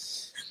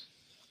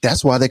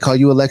 That's why they call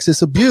you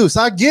Alexis Abuse.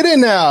 I get it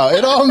now.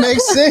 It all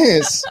makes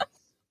sense.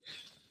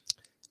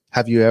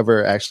 Have you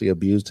ever actually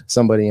abused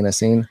somebody in a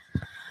scene?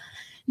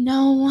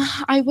 No,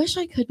 I wish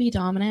I could be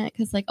dominant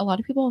because like a lot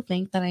of people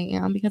think that I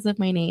am because of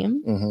my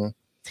name. Mm-hmm.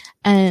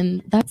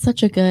 And that's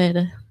such a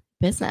good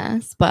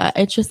business, but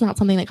it's just not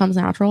something that comes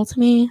natural to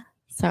me.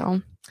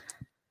 So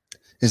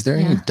is there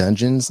any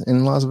dungeons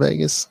in Las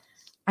Vegas?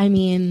 I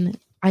mean,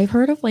 I've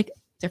heard of like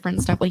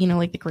different stuff, like,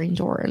 like the Green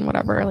Door and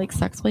whatever, like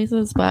sex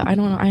places, but I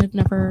don't know. I've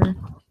never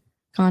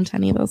gone to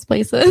any of those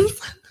places.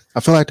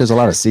 I feel like there's a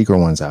lot of secret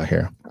ones out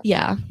here.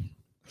 Yeah.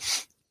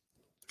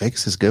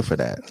 Vegas is good for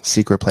that.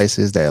 Secret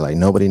places that like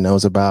nobody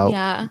knows about.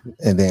 Yeah.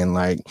 And then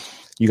like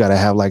you got to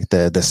have like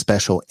the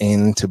special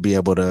in to be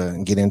able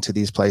to get into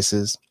these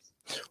places.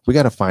 We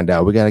got to find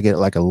out. We got to get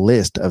like a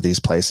list of these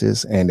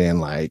places and then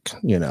like,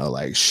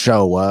 like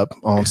show up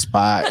on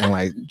spot and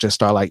like just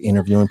start like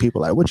interviewing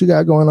people. Like, what you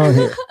got going on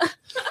here?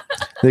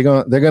 They're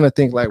going to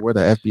think like we're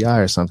the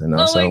FBI or something.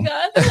 Though, my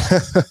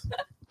God.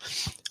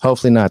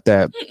 Hopefully not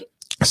that.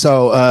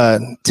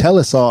 So tell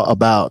us all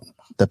about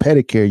the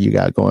pedicure you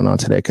got going on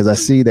today, because I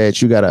see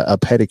that you got a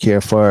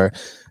pedicure for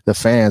the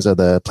fans of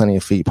the Plenty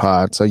of Feet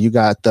pod. So you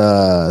got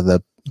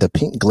the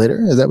pink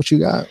glitter. Is that what you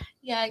got?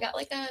 Yeah, I got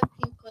like a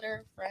pink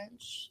glitter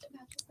French that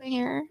matches my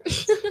hair.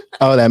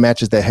 Oh, that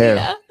matches the hair.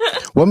 Yeah.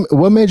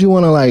 What made you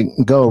want to like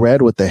go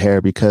red with the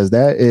hair? Because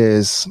that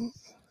is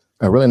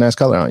a really nice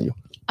color on you.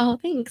 Oh,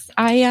 thanks.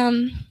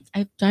 I've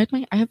dyed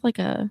I have like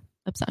a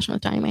obsession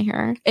with dyeing my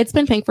hair. It's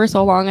been pink for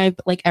so long. I've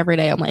like every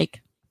day I'm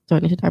like, do I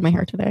need to dye my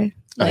hair today?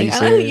 Like,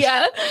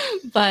 yeah.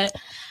 But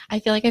I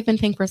feel like I've been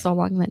pink for so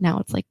long that now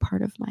it's like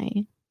part of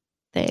my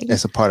thing.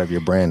 It's a part of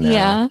your brand now.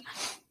 Yeah.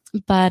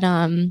 But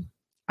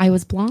I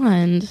was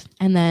blonde,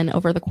 and then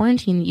over the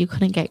quarantine you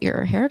couldn't get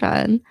your hair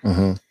done.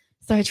 Mm-hmm.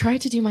 So I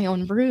tried to do my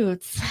own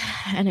roots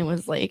and it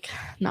was like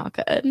not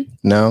good.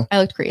 No. I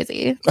looked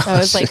crazy. So I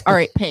was like, all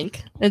right,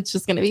 pink. It's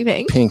just gonna be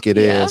pink. Pink it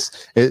is.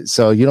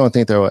 So you don't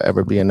think there will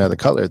ever be another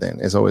color then?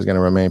 It's always gonna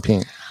remain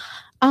pink.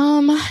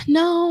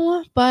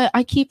 No, but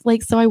I keep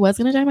so I was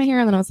gonna dye my hair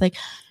and then I was like,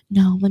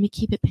 no, let me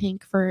keep it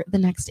pink for the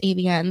next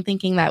AVN,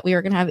 thinking that we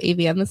were gonna have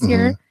AVN this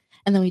year,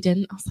 and then we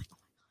didn't. I was like,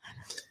 oh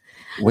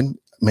my God.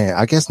 man,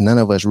 I guess none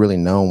of us really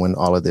know when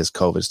all of this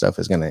COVID stuff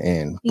is going to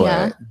end.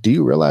 But do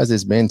you realize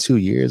it's been 2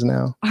 years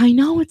now? I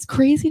know, it's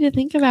crazy to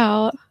think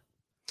about.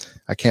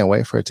 I can't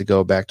wait for it to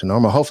go back to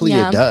normal. Hopefully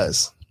it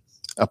does.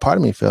 A part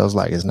of me feels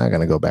like it's not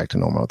going to go back to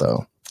normal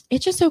though.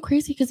 It's just so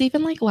crazy because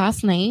even like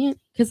last night,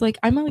 because like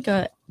I'm like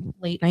a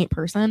late night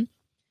person.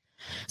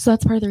 So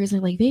that's part of the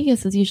reason like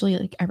Vegas is usually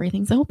like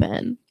everything's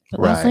open. But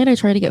last night I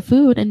tried to get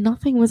food and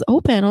nothing was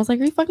open. I was like,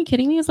 are you fucking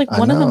kidding me? It's like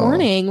 1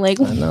 a.m. Like,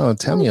 I know.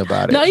 Tell me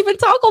about it. Not even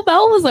Taco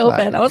Bell was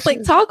open. I was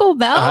like, Taco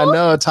Bell? I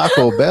know.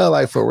 Taco Bell.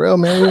 Like, for real,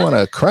 man. We want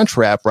a crunch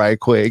wrap right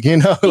quick, you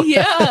know?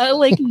 Yeah.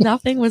 Like,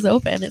 nothing was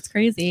open. It's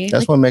crazy.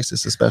 That's what makes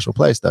this a special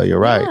place, though. You're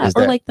right. Yeah.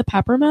 Or like the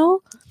Peppermill.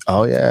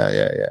 Oh,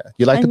 yeah.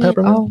 You like the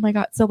Peppermill? Oh, my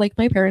God. So, like,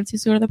 my parents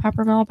used to go to the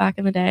Peppermill back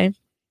in the day.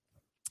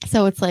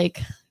 So, it's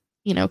like,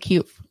 you know,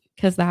 cute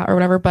because that or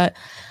whatever. But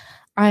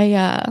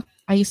I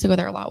used to go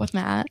there a lot with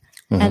Matt.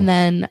 Mm-hmm. And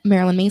then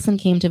Marilyn Mason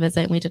came to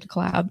visit and we did a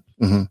collab.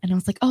 Mm-hmm. And I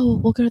was like, oh,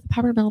 we'll go to the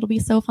Peppermill. It'll be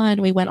so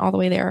fun. We went all the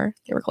way there.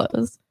 They were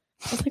closed.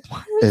 I was like,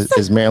 what?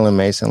 Is Marilyn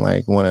Mason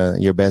like one of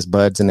your best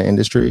buds in the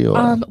industry?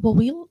 Or? Well,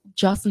 we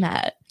just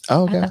met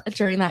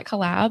during that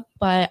collab,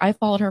 but I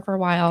followed her for a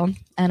while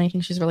and I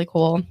think she's really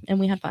cool and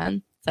we had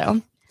fun.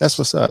 So that's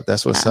what's up.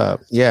 That's what's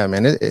up. Yeah,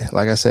 man.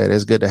 Like I said,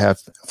 it's good to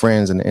have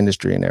friends in the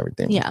industry and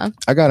everything. Yeah.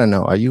 I got to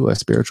know, are you a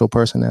spiritual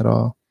person at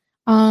all?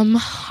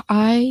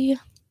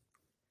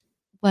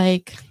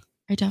 I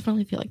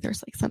definitely feel like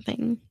there's like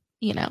something,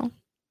 you know,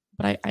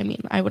 but I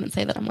mean, I wouldn't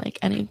say that I'm like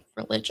any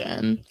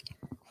religion,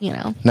 you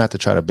know. Not to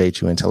try to bait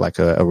you into like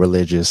a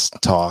religious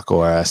talk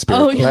or a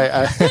spiritual. Oh,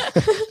 yeah.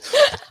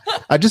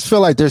 I just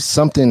feel like there's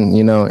something,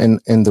 you know,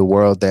 in the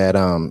world that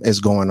is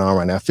going on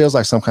right now. It feels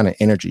like some kind of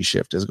energy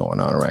shift is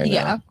going on right now.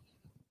 Yeah.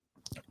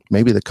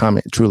 Maybe the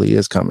comet truly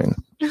is coming.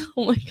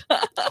 Oh my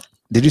God.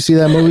 Did you see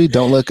that movie,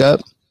 Don't Look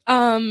Up?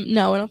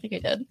 No, I don't think I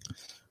did.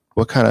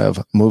 What kind of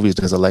movies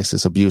does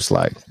Alexis Abuse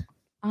like?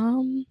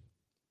 I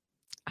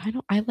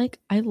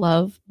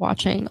love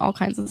watching all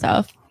kinds of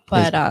stuff,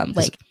 but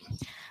like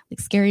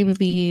scary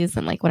movies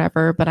and like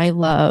whatever, but I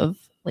love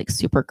like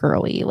super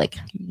girly, like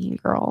Mean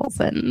Girls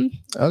and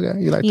okay,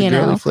 you like the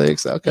girly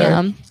flicks. Okay.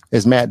 Yeah.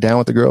 Is Matt down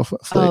with the girl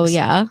flicks? Oh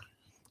yeah.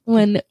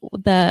 When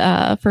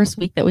the first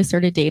week that we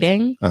started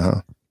dating,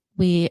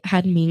 we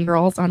had Mean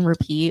Girls on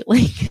repeat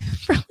like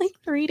for like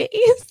 3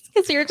 days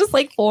because we were just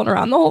like fooling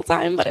around the whole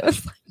time. But it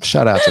was like...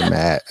 Shout out to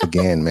Matt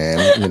again,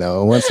 man. You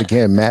know, once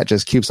again, Matt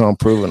just keeps on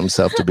proving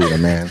himself to be the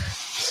man.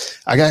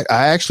 I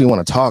actually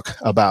want to talk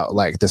about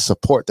like the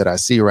support that I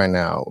see right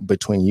now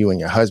between you and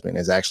your husband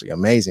is actually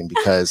amazing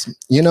because,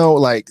 you know,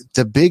 like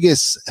the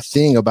biggest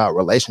thing about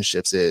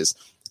relationships is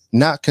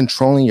not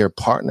controlling your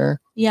partner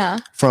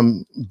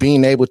from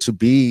being able to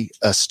be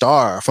a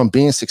star, from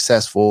being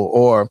successful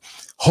or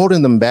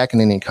holding them back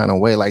in any kind of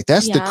way. Like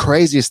that's the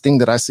craziest thing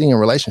that I see in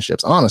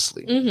relationships,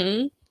 honestly.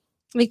 Mm-hmm.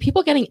 Like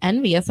people getting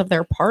envious of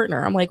their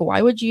partner. I'm like,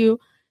 why would you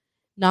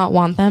not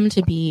want them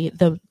to be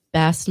the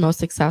best, most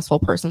successful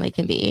person they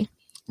can be?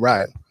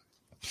 Right.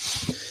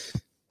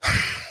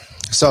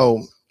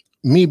 So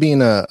me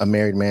being a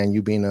married man,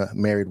 you being a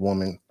married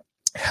woman,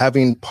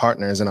 having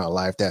partners in our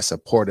life that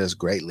support us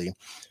greatly.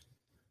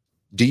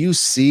 Do you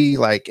see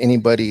like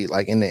anybody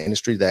like in the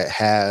industry that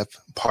have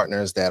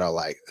partners that are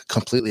like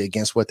completely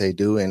against what they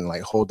do and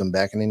like hold them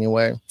back in any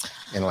way?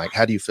 And like,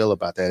 how do you feel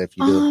about that if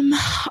you do?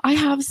 I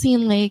have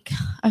seen like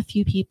a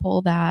few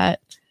people that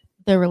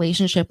the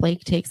relationship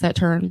like takes that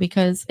turn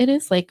because it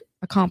is like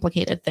a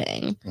complicated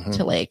thing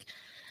to like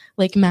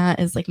Matt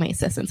is like my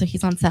assistant. So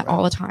he's on set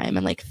all the time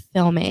and like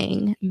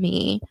filming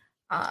me,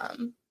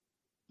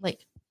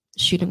 like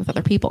shooting with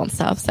other people and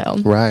stuff. So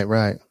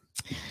right.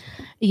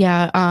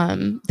 Yeah,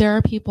 there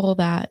are people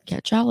that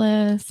get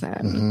jealous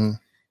and,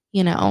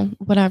 you know,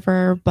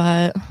 whatever.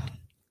 But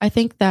I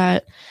think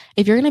that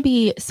if you're going to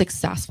be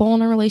successful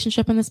in a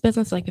relationship in this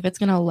business, like if it's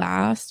going to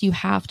last, you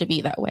have to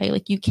be that way.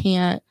 Like you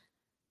can't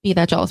be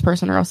that jealous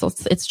person or else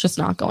it's just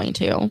not going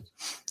to.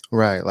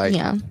 Right. Like,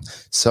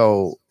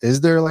 so is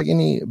there like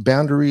any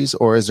boundaries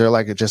or is there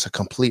like just a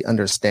complete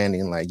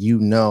understanding? Like, you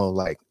know,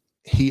 like,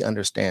 he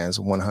understands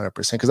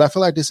 100% because I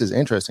feel like this is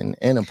interesting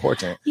and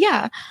important.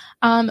 Yeah.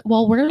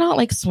 Well, we're not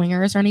like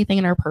swingers or anything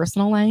in our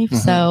personal life.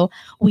 So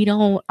we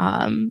don't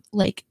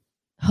like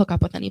hook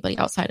up with anybody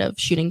outside of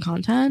shooting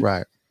content.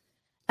 Right.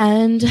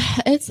 And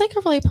it's like a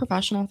really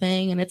professional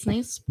thing. And it's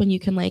nice when you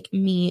can like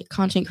meet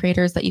content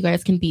creators that you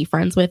guys can be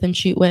friends with and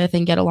shoot with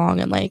and get along.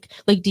 And like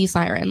D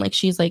Siren, like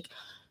she's like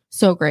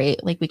so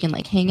great. Like we can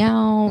like hang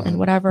out and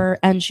whatever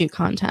and shoot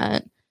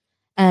content.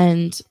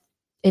 And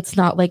it's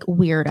not like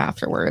weird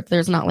afterwards.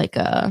 There's not like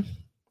a,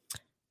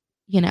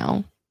 you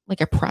know,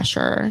 like a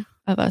pressure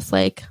of us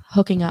like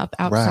hooking up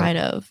outside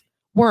of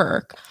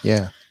work.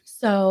 Yeah.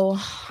 So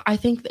I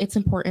think it's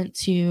important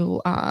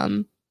to,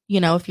 you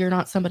know, if you're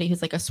not somebody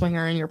who's like a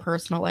swinger in your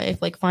personal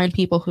life, like find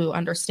people who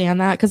understand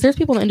that. Because there's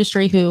people in the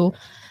industry who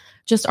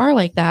just are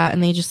like that,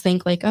 and they just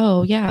think like,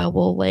 oh yeah,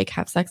 we'll like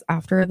have sex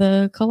after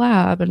the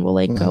collab and we'll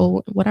like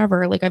go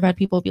whatever. Like I've had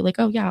people be like,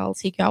 oh yeah, I'll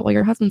take you out while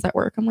your husband's at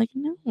work. I'm like,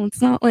 no,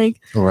 it's not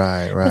like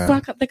right. It's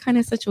not the kind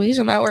of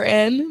situation that we're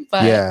in.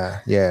 But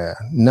yeah,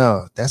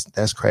 no,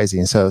 that's crazy.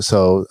 And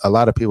so a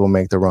lot of people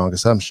make the wrong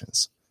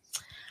assumptions.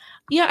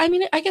 Yeah, I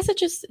mean, I guess it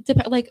just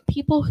depends. Like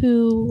people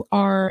who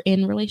are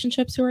in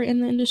relationships who are in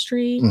the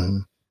industry,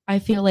 I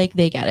feel like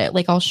they get it.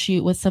 Like I'll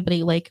shoot with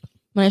somebody, like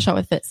when I shot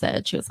with Fit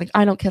said, she was like,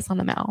 I don't kiss on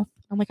the mouth.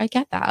 I'm like, I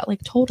get that.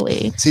 Like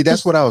totally. See,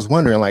 that's what I was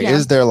wondering. Like,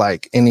 is there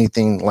like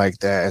anything like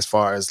that as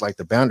far as like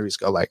the boundaries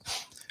go? Like,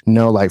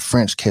 no, like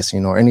French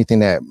kissing or anything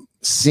that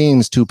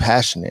seems too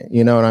passionate.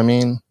 You know what I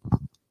mean?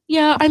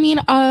 Yeah, I mean,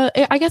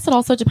 I guess it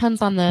also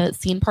depends on the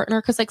scene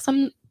partner, because like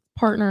some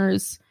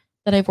partners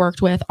that I've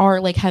worked with are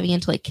like heavy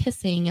into like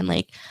kissing and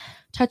like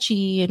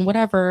touchy and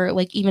whatever,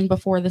 like even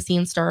before the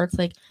scene starts.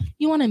 Like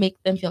you want to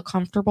make them feel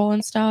comfortable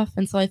and stuff,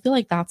 and so I feel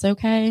like that's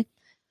okay.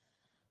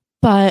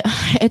 But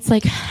it's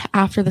like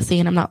after the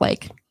scene, I'm not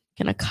like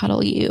gonna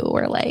cuddle you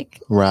or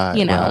like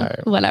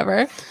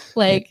whatever.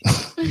 Like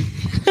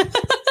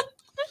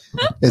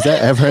is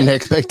that ever an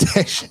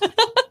expectation?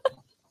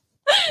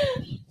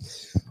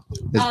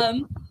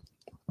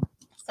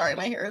 Sorry,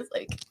 my hair is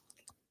like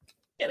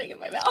getting in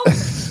my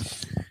mouth.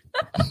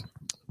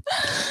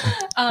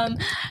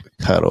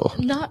 Cuddle.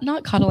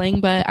 Not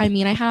cuddling, but I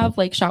mean I have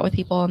like shot with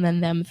people and then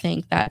them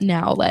think that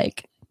now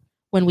like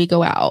when we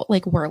go out,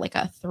 like we're like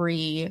a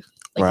 3,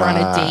 like we're on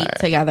a date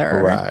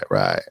together.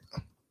 Right.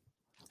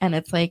 And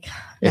it's like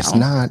it's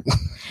not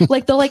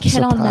like they'll like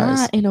hit on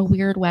that in a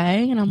weird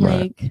way, and I'm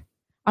like,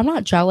 I'm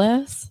not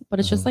jealous, but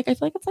it's just like I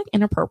feel like it's like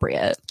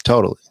inappropriate.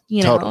 Totally.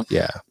 You know?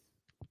 Yeah.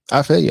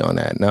 I feel you on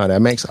that. No,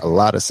 that makes a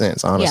lot of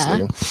sense,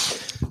 honestly.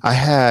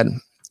 Yeah.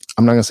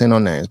 I'm not gonna say no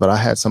names, but I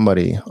had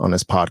somebody on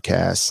this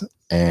podcast,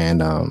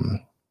 and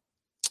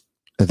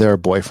their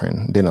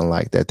boyfriend didn't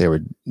like that they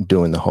were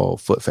doing the whole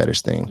foot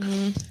fetish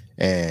thing.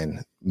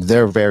 And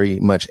they're very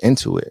much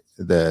into it,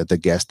 the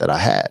guest that I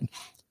had,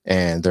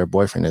 and their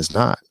boyfriend is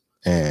not,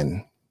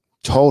 and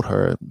told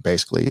her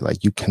basically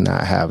like, you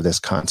cannot have this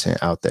content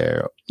out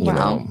there, you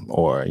know,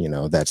 or, you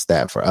know, that's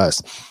that for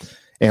us.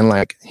 And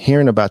like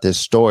hearing about this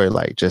story,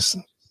 like just,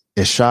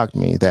 it shocked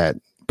me that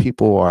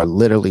people are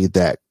literally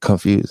that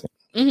confusing.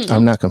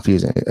 I'm not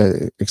confusing,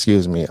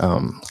 excuse me,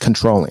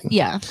 controlling.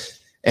 Yeah.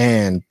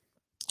 And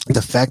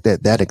the fact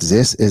that that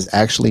exists is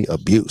actually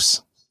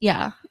abuse.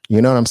 Yeah.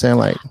 You know what I'm saying?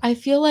 Like, I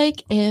feel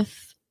like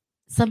if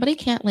somebody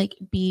can't like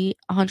be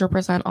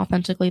 100%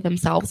 authentically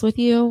themselves with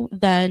you,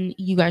 then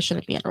you guys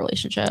shouldn't be in a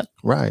relationship.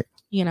 Right.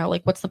 You know,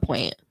 like what's the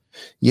point?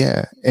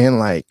 Yeah. And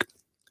like,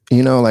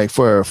 you know, like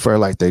for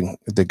like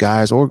the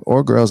guys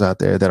or girls out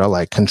there that are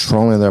like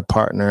controlling their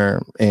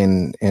partner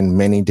in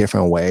many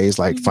different ways,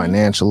 like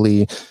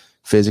financially,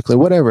 physically,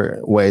 whatever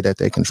way that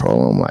they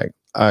control them, like,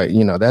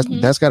 you know,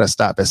 that's got to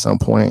stop at some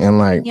point. And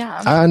like,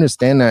 I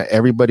understand that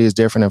everybody is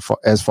different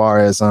as far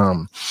as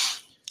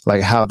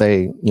like how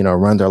they, you know,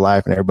 run their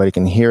life, and everybody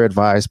can hear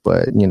advice,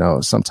 but you know,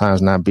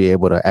 sometimes not be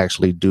able to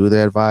actually do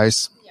the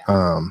advice.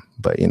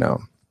 But you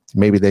know,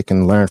 maybe they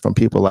can learn from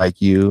people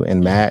like you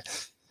and Matt,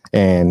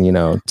 and you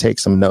know, take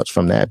some notes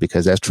from that,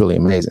 because that's truly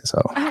amazing.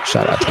 So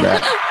shout out to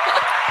that.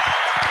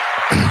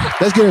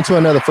 Let's get into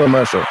another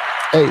commercial.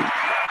 Hey.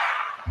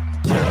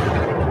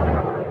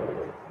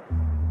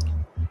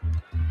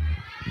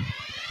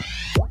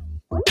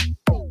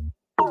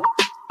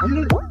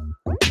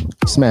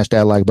 Smash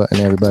that like button,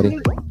 everybody.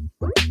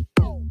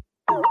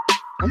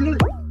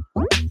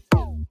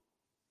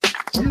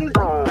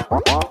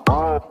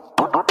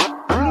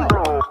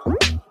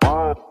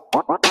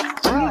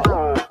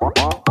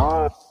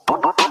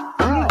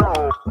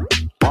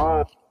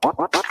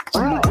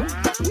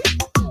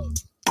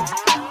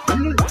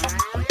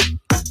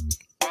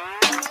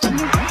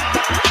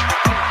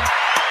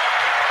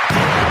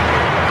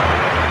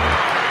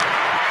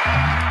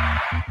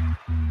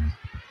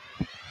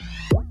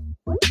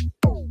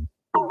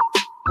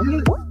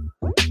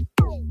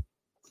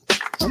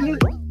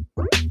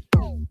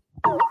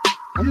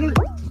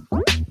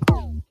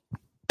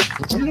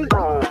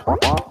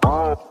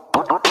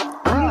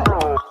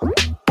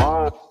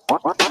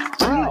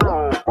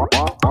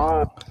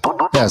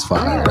 That's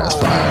fire. That's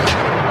fire.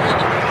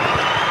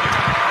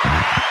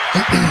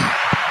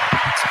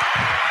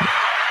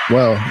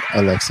 Well,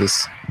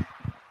 Alexis,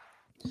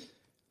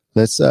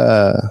 let's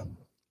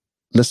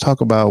talk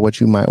about what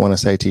you might want to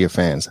say to your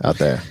fans out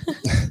there.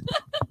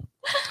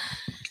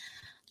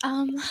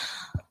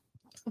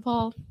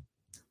 Well, oh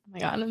my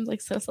God, I'm like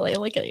so silly.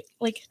 Like I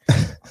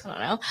don't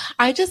know.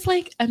 I just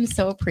like I'm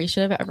so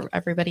appreciative of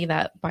everybody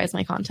that buys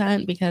my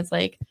content, because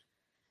like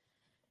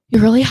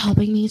you're really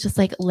helping me just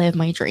like live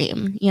my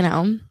dream, you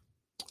know?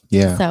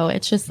 Yeah. So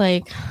it's just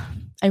like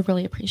I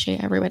really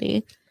appreciate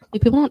everybody.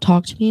 Like people don't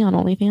talk to me on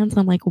OnlyFans, and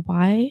I'm like,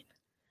 why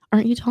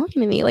aren't you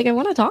talking to me? Like I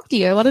want to talk to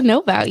you. I want to know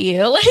about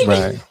you. Like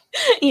right.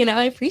 You know,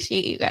 I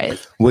appreciate you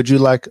guys. Would you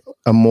like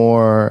a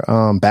more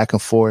back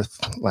and forth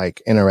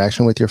like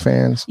interaction with your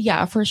fans?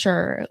 Yeah, for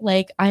sure.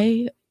 Like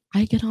I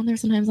I get on there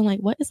sometimes. I'm like,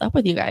 what is up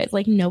with you guys?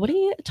 Like,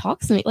 nobody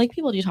talks to me. Like,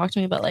 people do talk to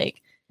me, but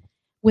like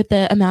with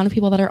the amount of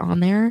people that are on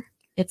there,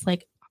 it's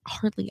like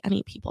hardly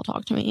any people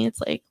talk to me.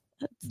 It's like,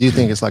 do you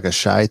think it's like a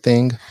shy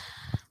thing?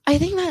 I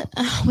think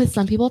that with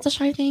some people it's a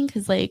shy thing,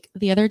 because like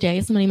the other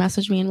day somebody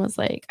messaged me and was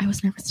like, I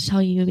was nervous to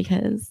tell you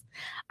because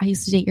I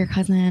used to date your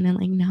cousin and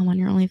like now I'm on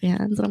your OnlyFans.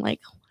 And I'm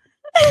like,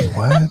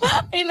 what?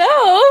 I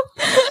know.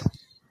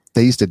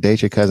 They used to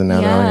date your cousin,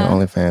 now they're on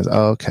your OnlyFans.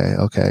 Oh,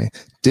 okay.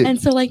 And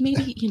so like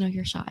maybe,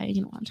 you're shy,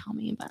 you don't want to tell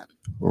me, but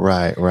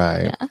right.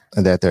 Yeah.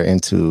 And that they're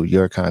into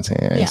your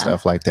content and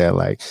stuff like that.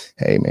 Like,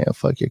 hey man,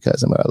 fuck your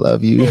cousin, but I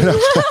love you.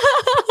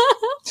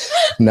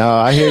 No,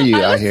 I hear you.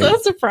 I hear so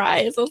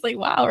surprised. I was like,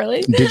 wow,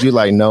 really? Did you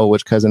like know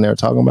which cousin they were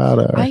talking about?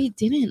 Or? I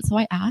didn't. So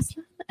I asked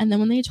them. And then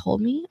when they told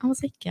me, I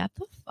was like, get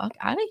the fuck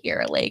out of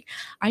here. Like,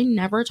 I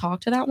never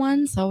talked to that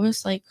one. So I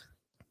was like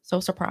so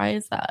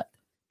surprised that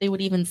they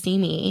would even see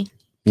me.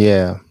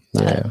 Yeah.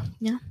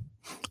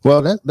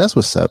 Well, that's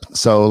what's up.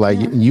 So like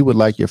you would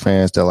like your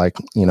fans to like,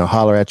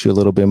 holler at you a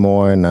little bit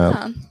more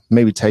and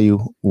maybe tell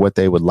you what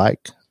they would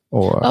like.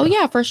 Oh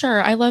yeah, for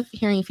sure. I love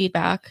hearing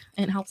feedback.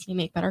 It helps me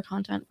make better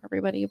content for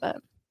everybody. But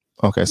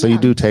okay, so you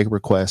do take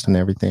requests and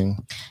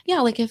everything. Yeah,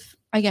 like if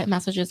I get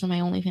messages from my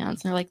OnlyFans and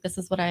they're like, this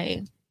is what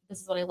I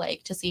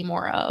like to see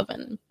more of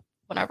and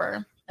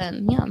whatever,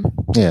 then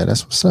yeah,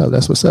 that's what's up.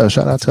 That's what's up.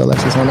 Shout out to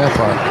Alexis on that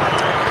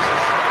part.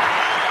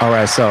 All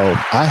right, so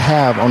I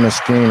have on the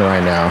screen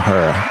right now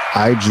her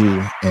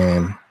IG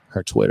and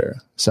her Twitter.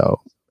 So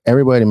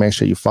everybody, make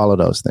sure you follow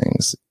those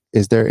things.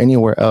 Is there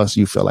anywhere else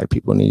you feel like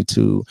people need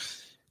to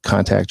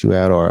contact you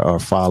at or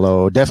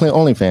follow? Definitely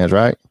OnlyFans,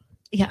 right?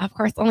 Yeah, of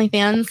course,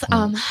 OnlyFans.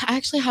 I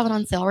actually have it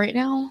on sale right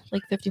now,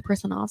 like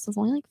 50% off. So it's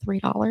only like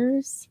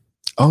 $3.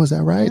 Oh, is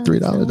that right?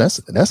 $3.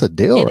 So that's a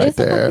deal right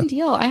there. It is a fucking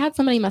deal. I had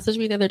somebody message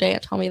me the other day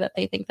and tell me that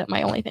they think that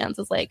my OnlyFans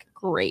is like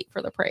great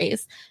for the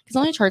price because I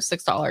only charge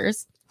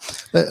 $6.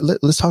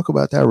 Let's talk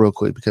about that real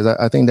quick because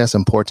I think that's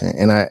important,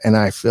 and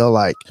I feel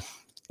like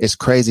it's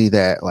crazy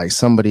that like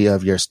somebody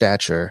of your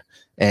stature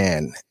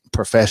and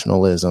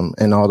professionalism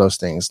and all those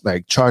things,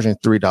 like charging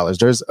 $3.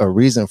 There's a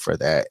reason for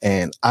that.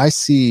 And I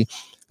see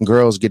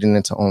girls getting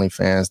into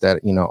OnlyFans that,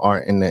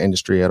 aren't in the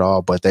industry at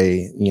all, but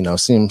they,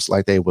 seems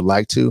like they would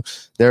like to.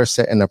 They're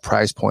setting a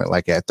price point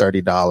like at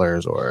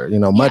 $30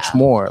 or, much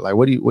more. Like,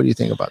 what do you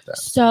think about that?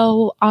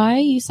 So I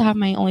used to have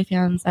my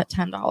OnlyFans at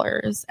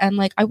 $10 and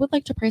like, I would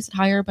like to price it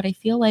higher, but I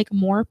feel like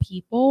more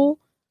people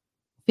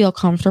feel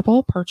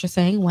comfortable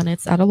purchasing when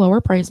it's at a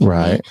lower price point.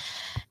 Right.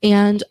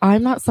 And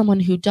I'm not someone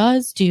who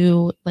does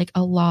do like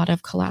a lot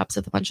of collabs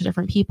with a bunch of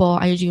different people.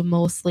 I do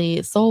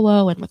mostly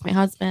solo and with my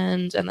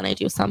husband, and then I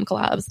do some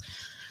collabs.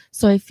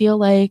 So I feel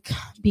like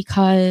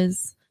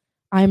because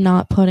I'm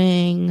not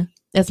putting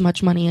as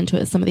much money into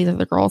it as some of these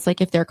other girls,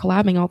 like if they're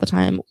collabing all the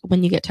time,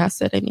 when you get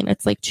tested, I mean,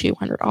 it's like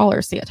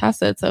 $200 to get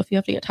tested. So if you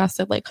have to get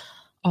tested like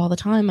all the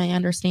time, I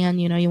understand,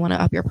 you want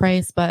to up your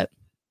price, but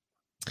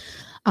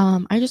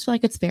I just feel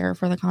like it's fair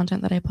for the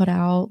content that I put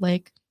out,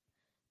 like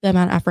the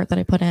amount of effort that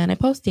I put in. I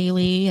post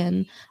daily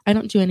and I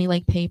don't do any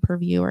like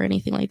pay-per-view or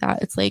anything like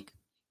that. It's like,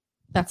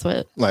 that's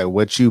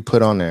what you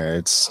put on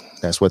there.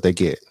 That's what they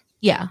get.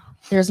 Yeah.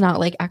 There's not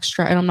like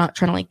extra, and I'm not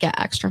trying to like get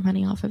extra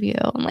money off of you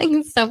and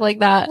like stuff like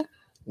that.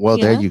 Well,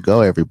 there you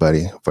go,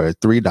 everybody. For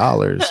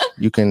 $3,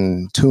 you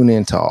can tune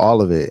into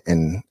all of it.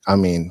 And I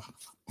mean,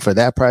 for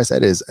that price,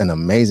 that is an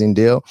amazing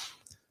deal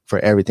for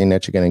everything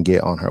that you're going to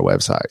get on her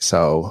website.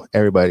 So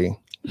everybody,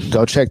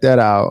 go check that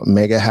out.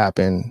 Make it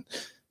happen.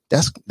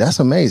 That's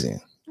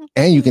amazing.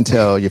 And you can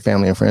tell your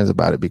family and friends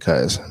about it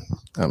because,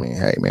 I mean,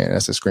 hey, man,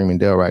 that's a screaming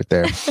deal right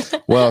there.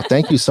 Well,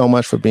 thank you so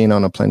much for being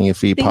on the Plenty of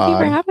Feed pod. Thank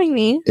you for having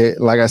me.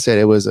 Like I said,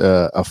 it was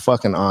a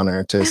fucking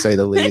honor, to say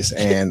the least.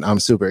 And I'm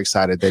super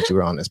excited that you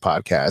were on this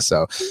podcast.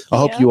 So I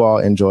hope you all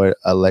enjoyed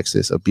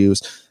Alexis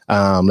Abuse.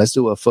 Let's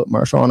do a foot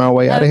commercial on our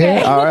way out of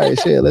here. All right,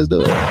 shit, let's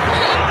do it.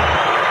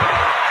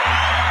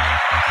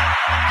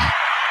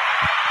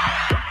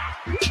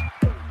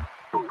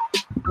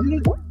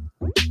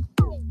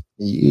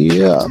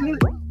 Yeah.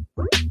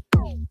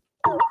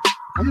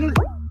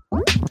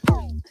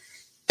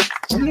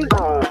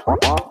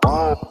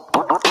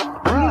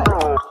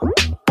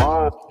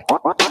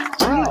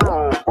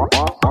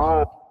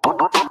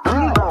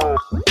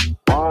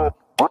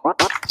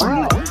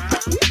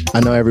 I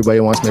know everybody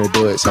wants me to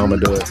do it, so I'm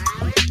gonna do it.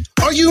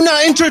 Are you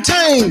not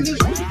entertained?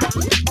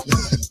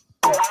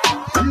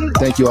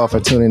 Thank you all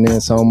for tuning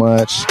in so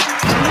much.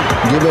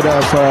 Give it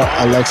up for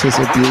Alexis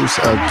Abuse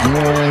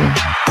again.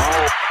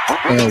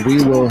 And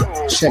we will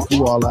check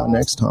you all out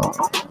next time.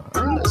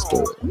 Let's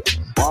do it.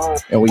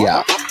 And we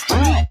out.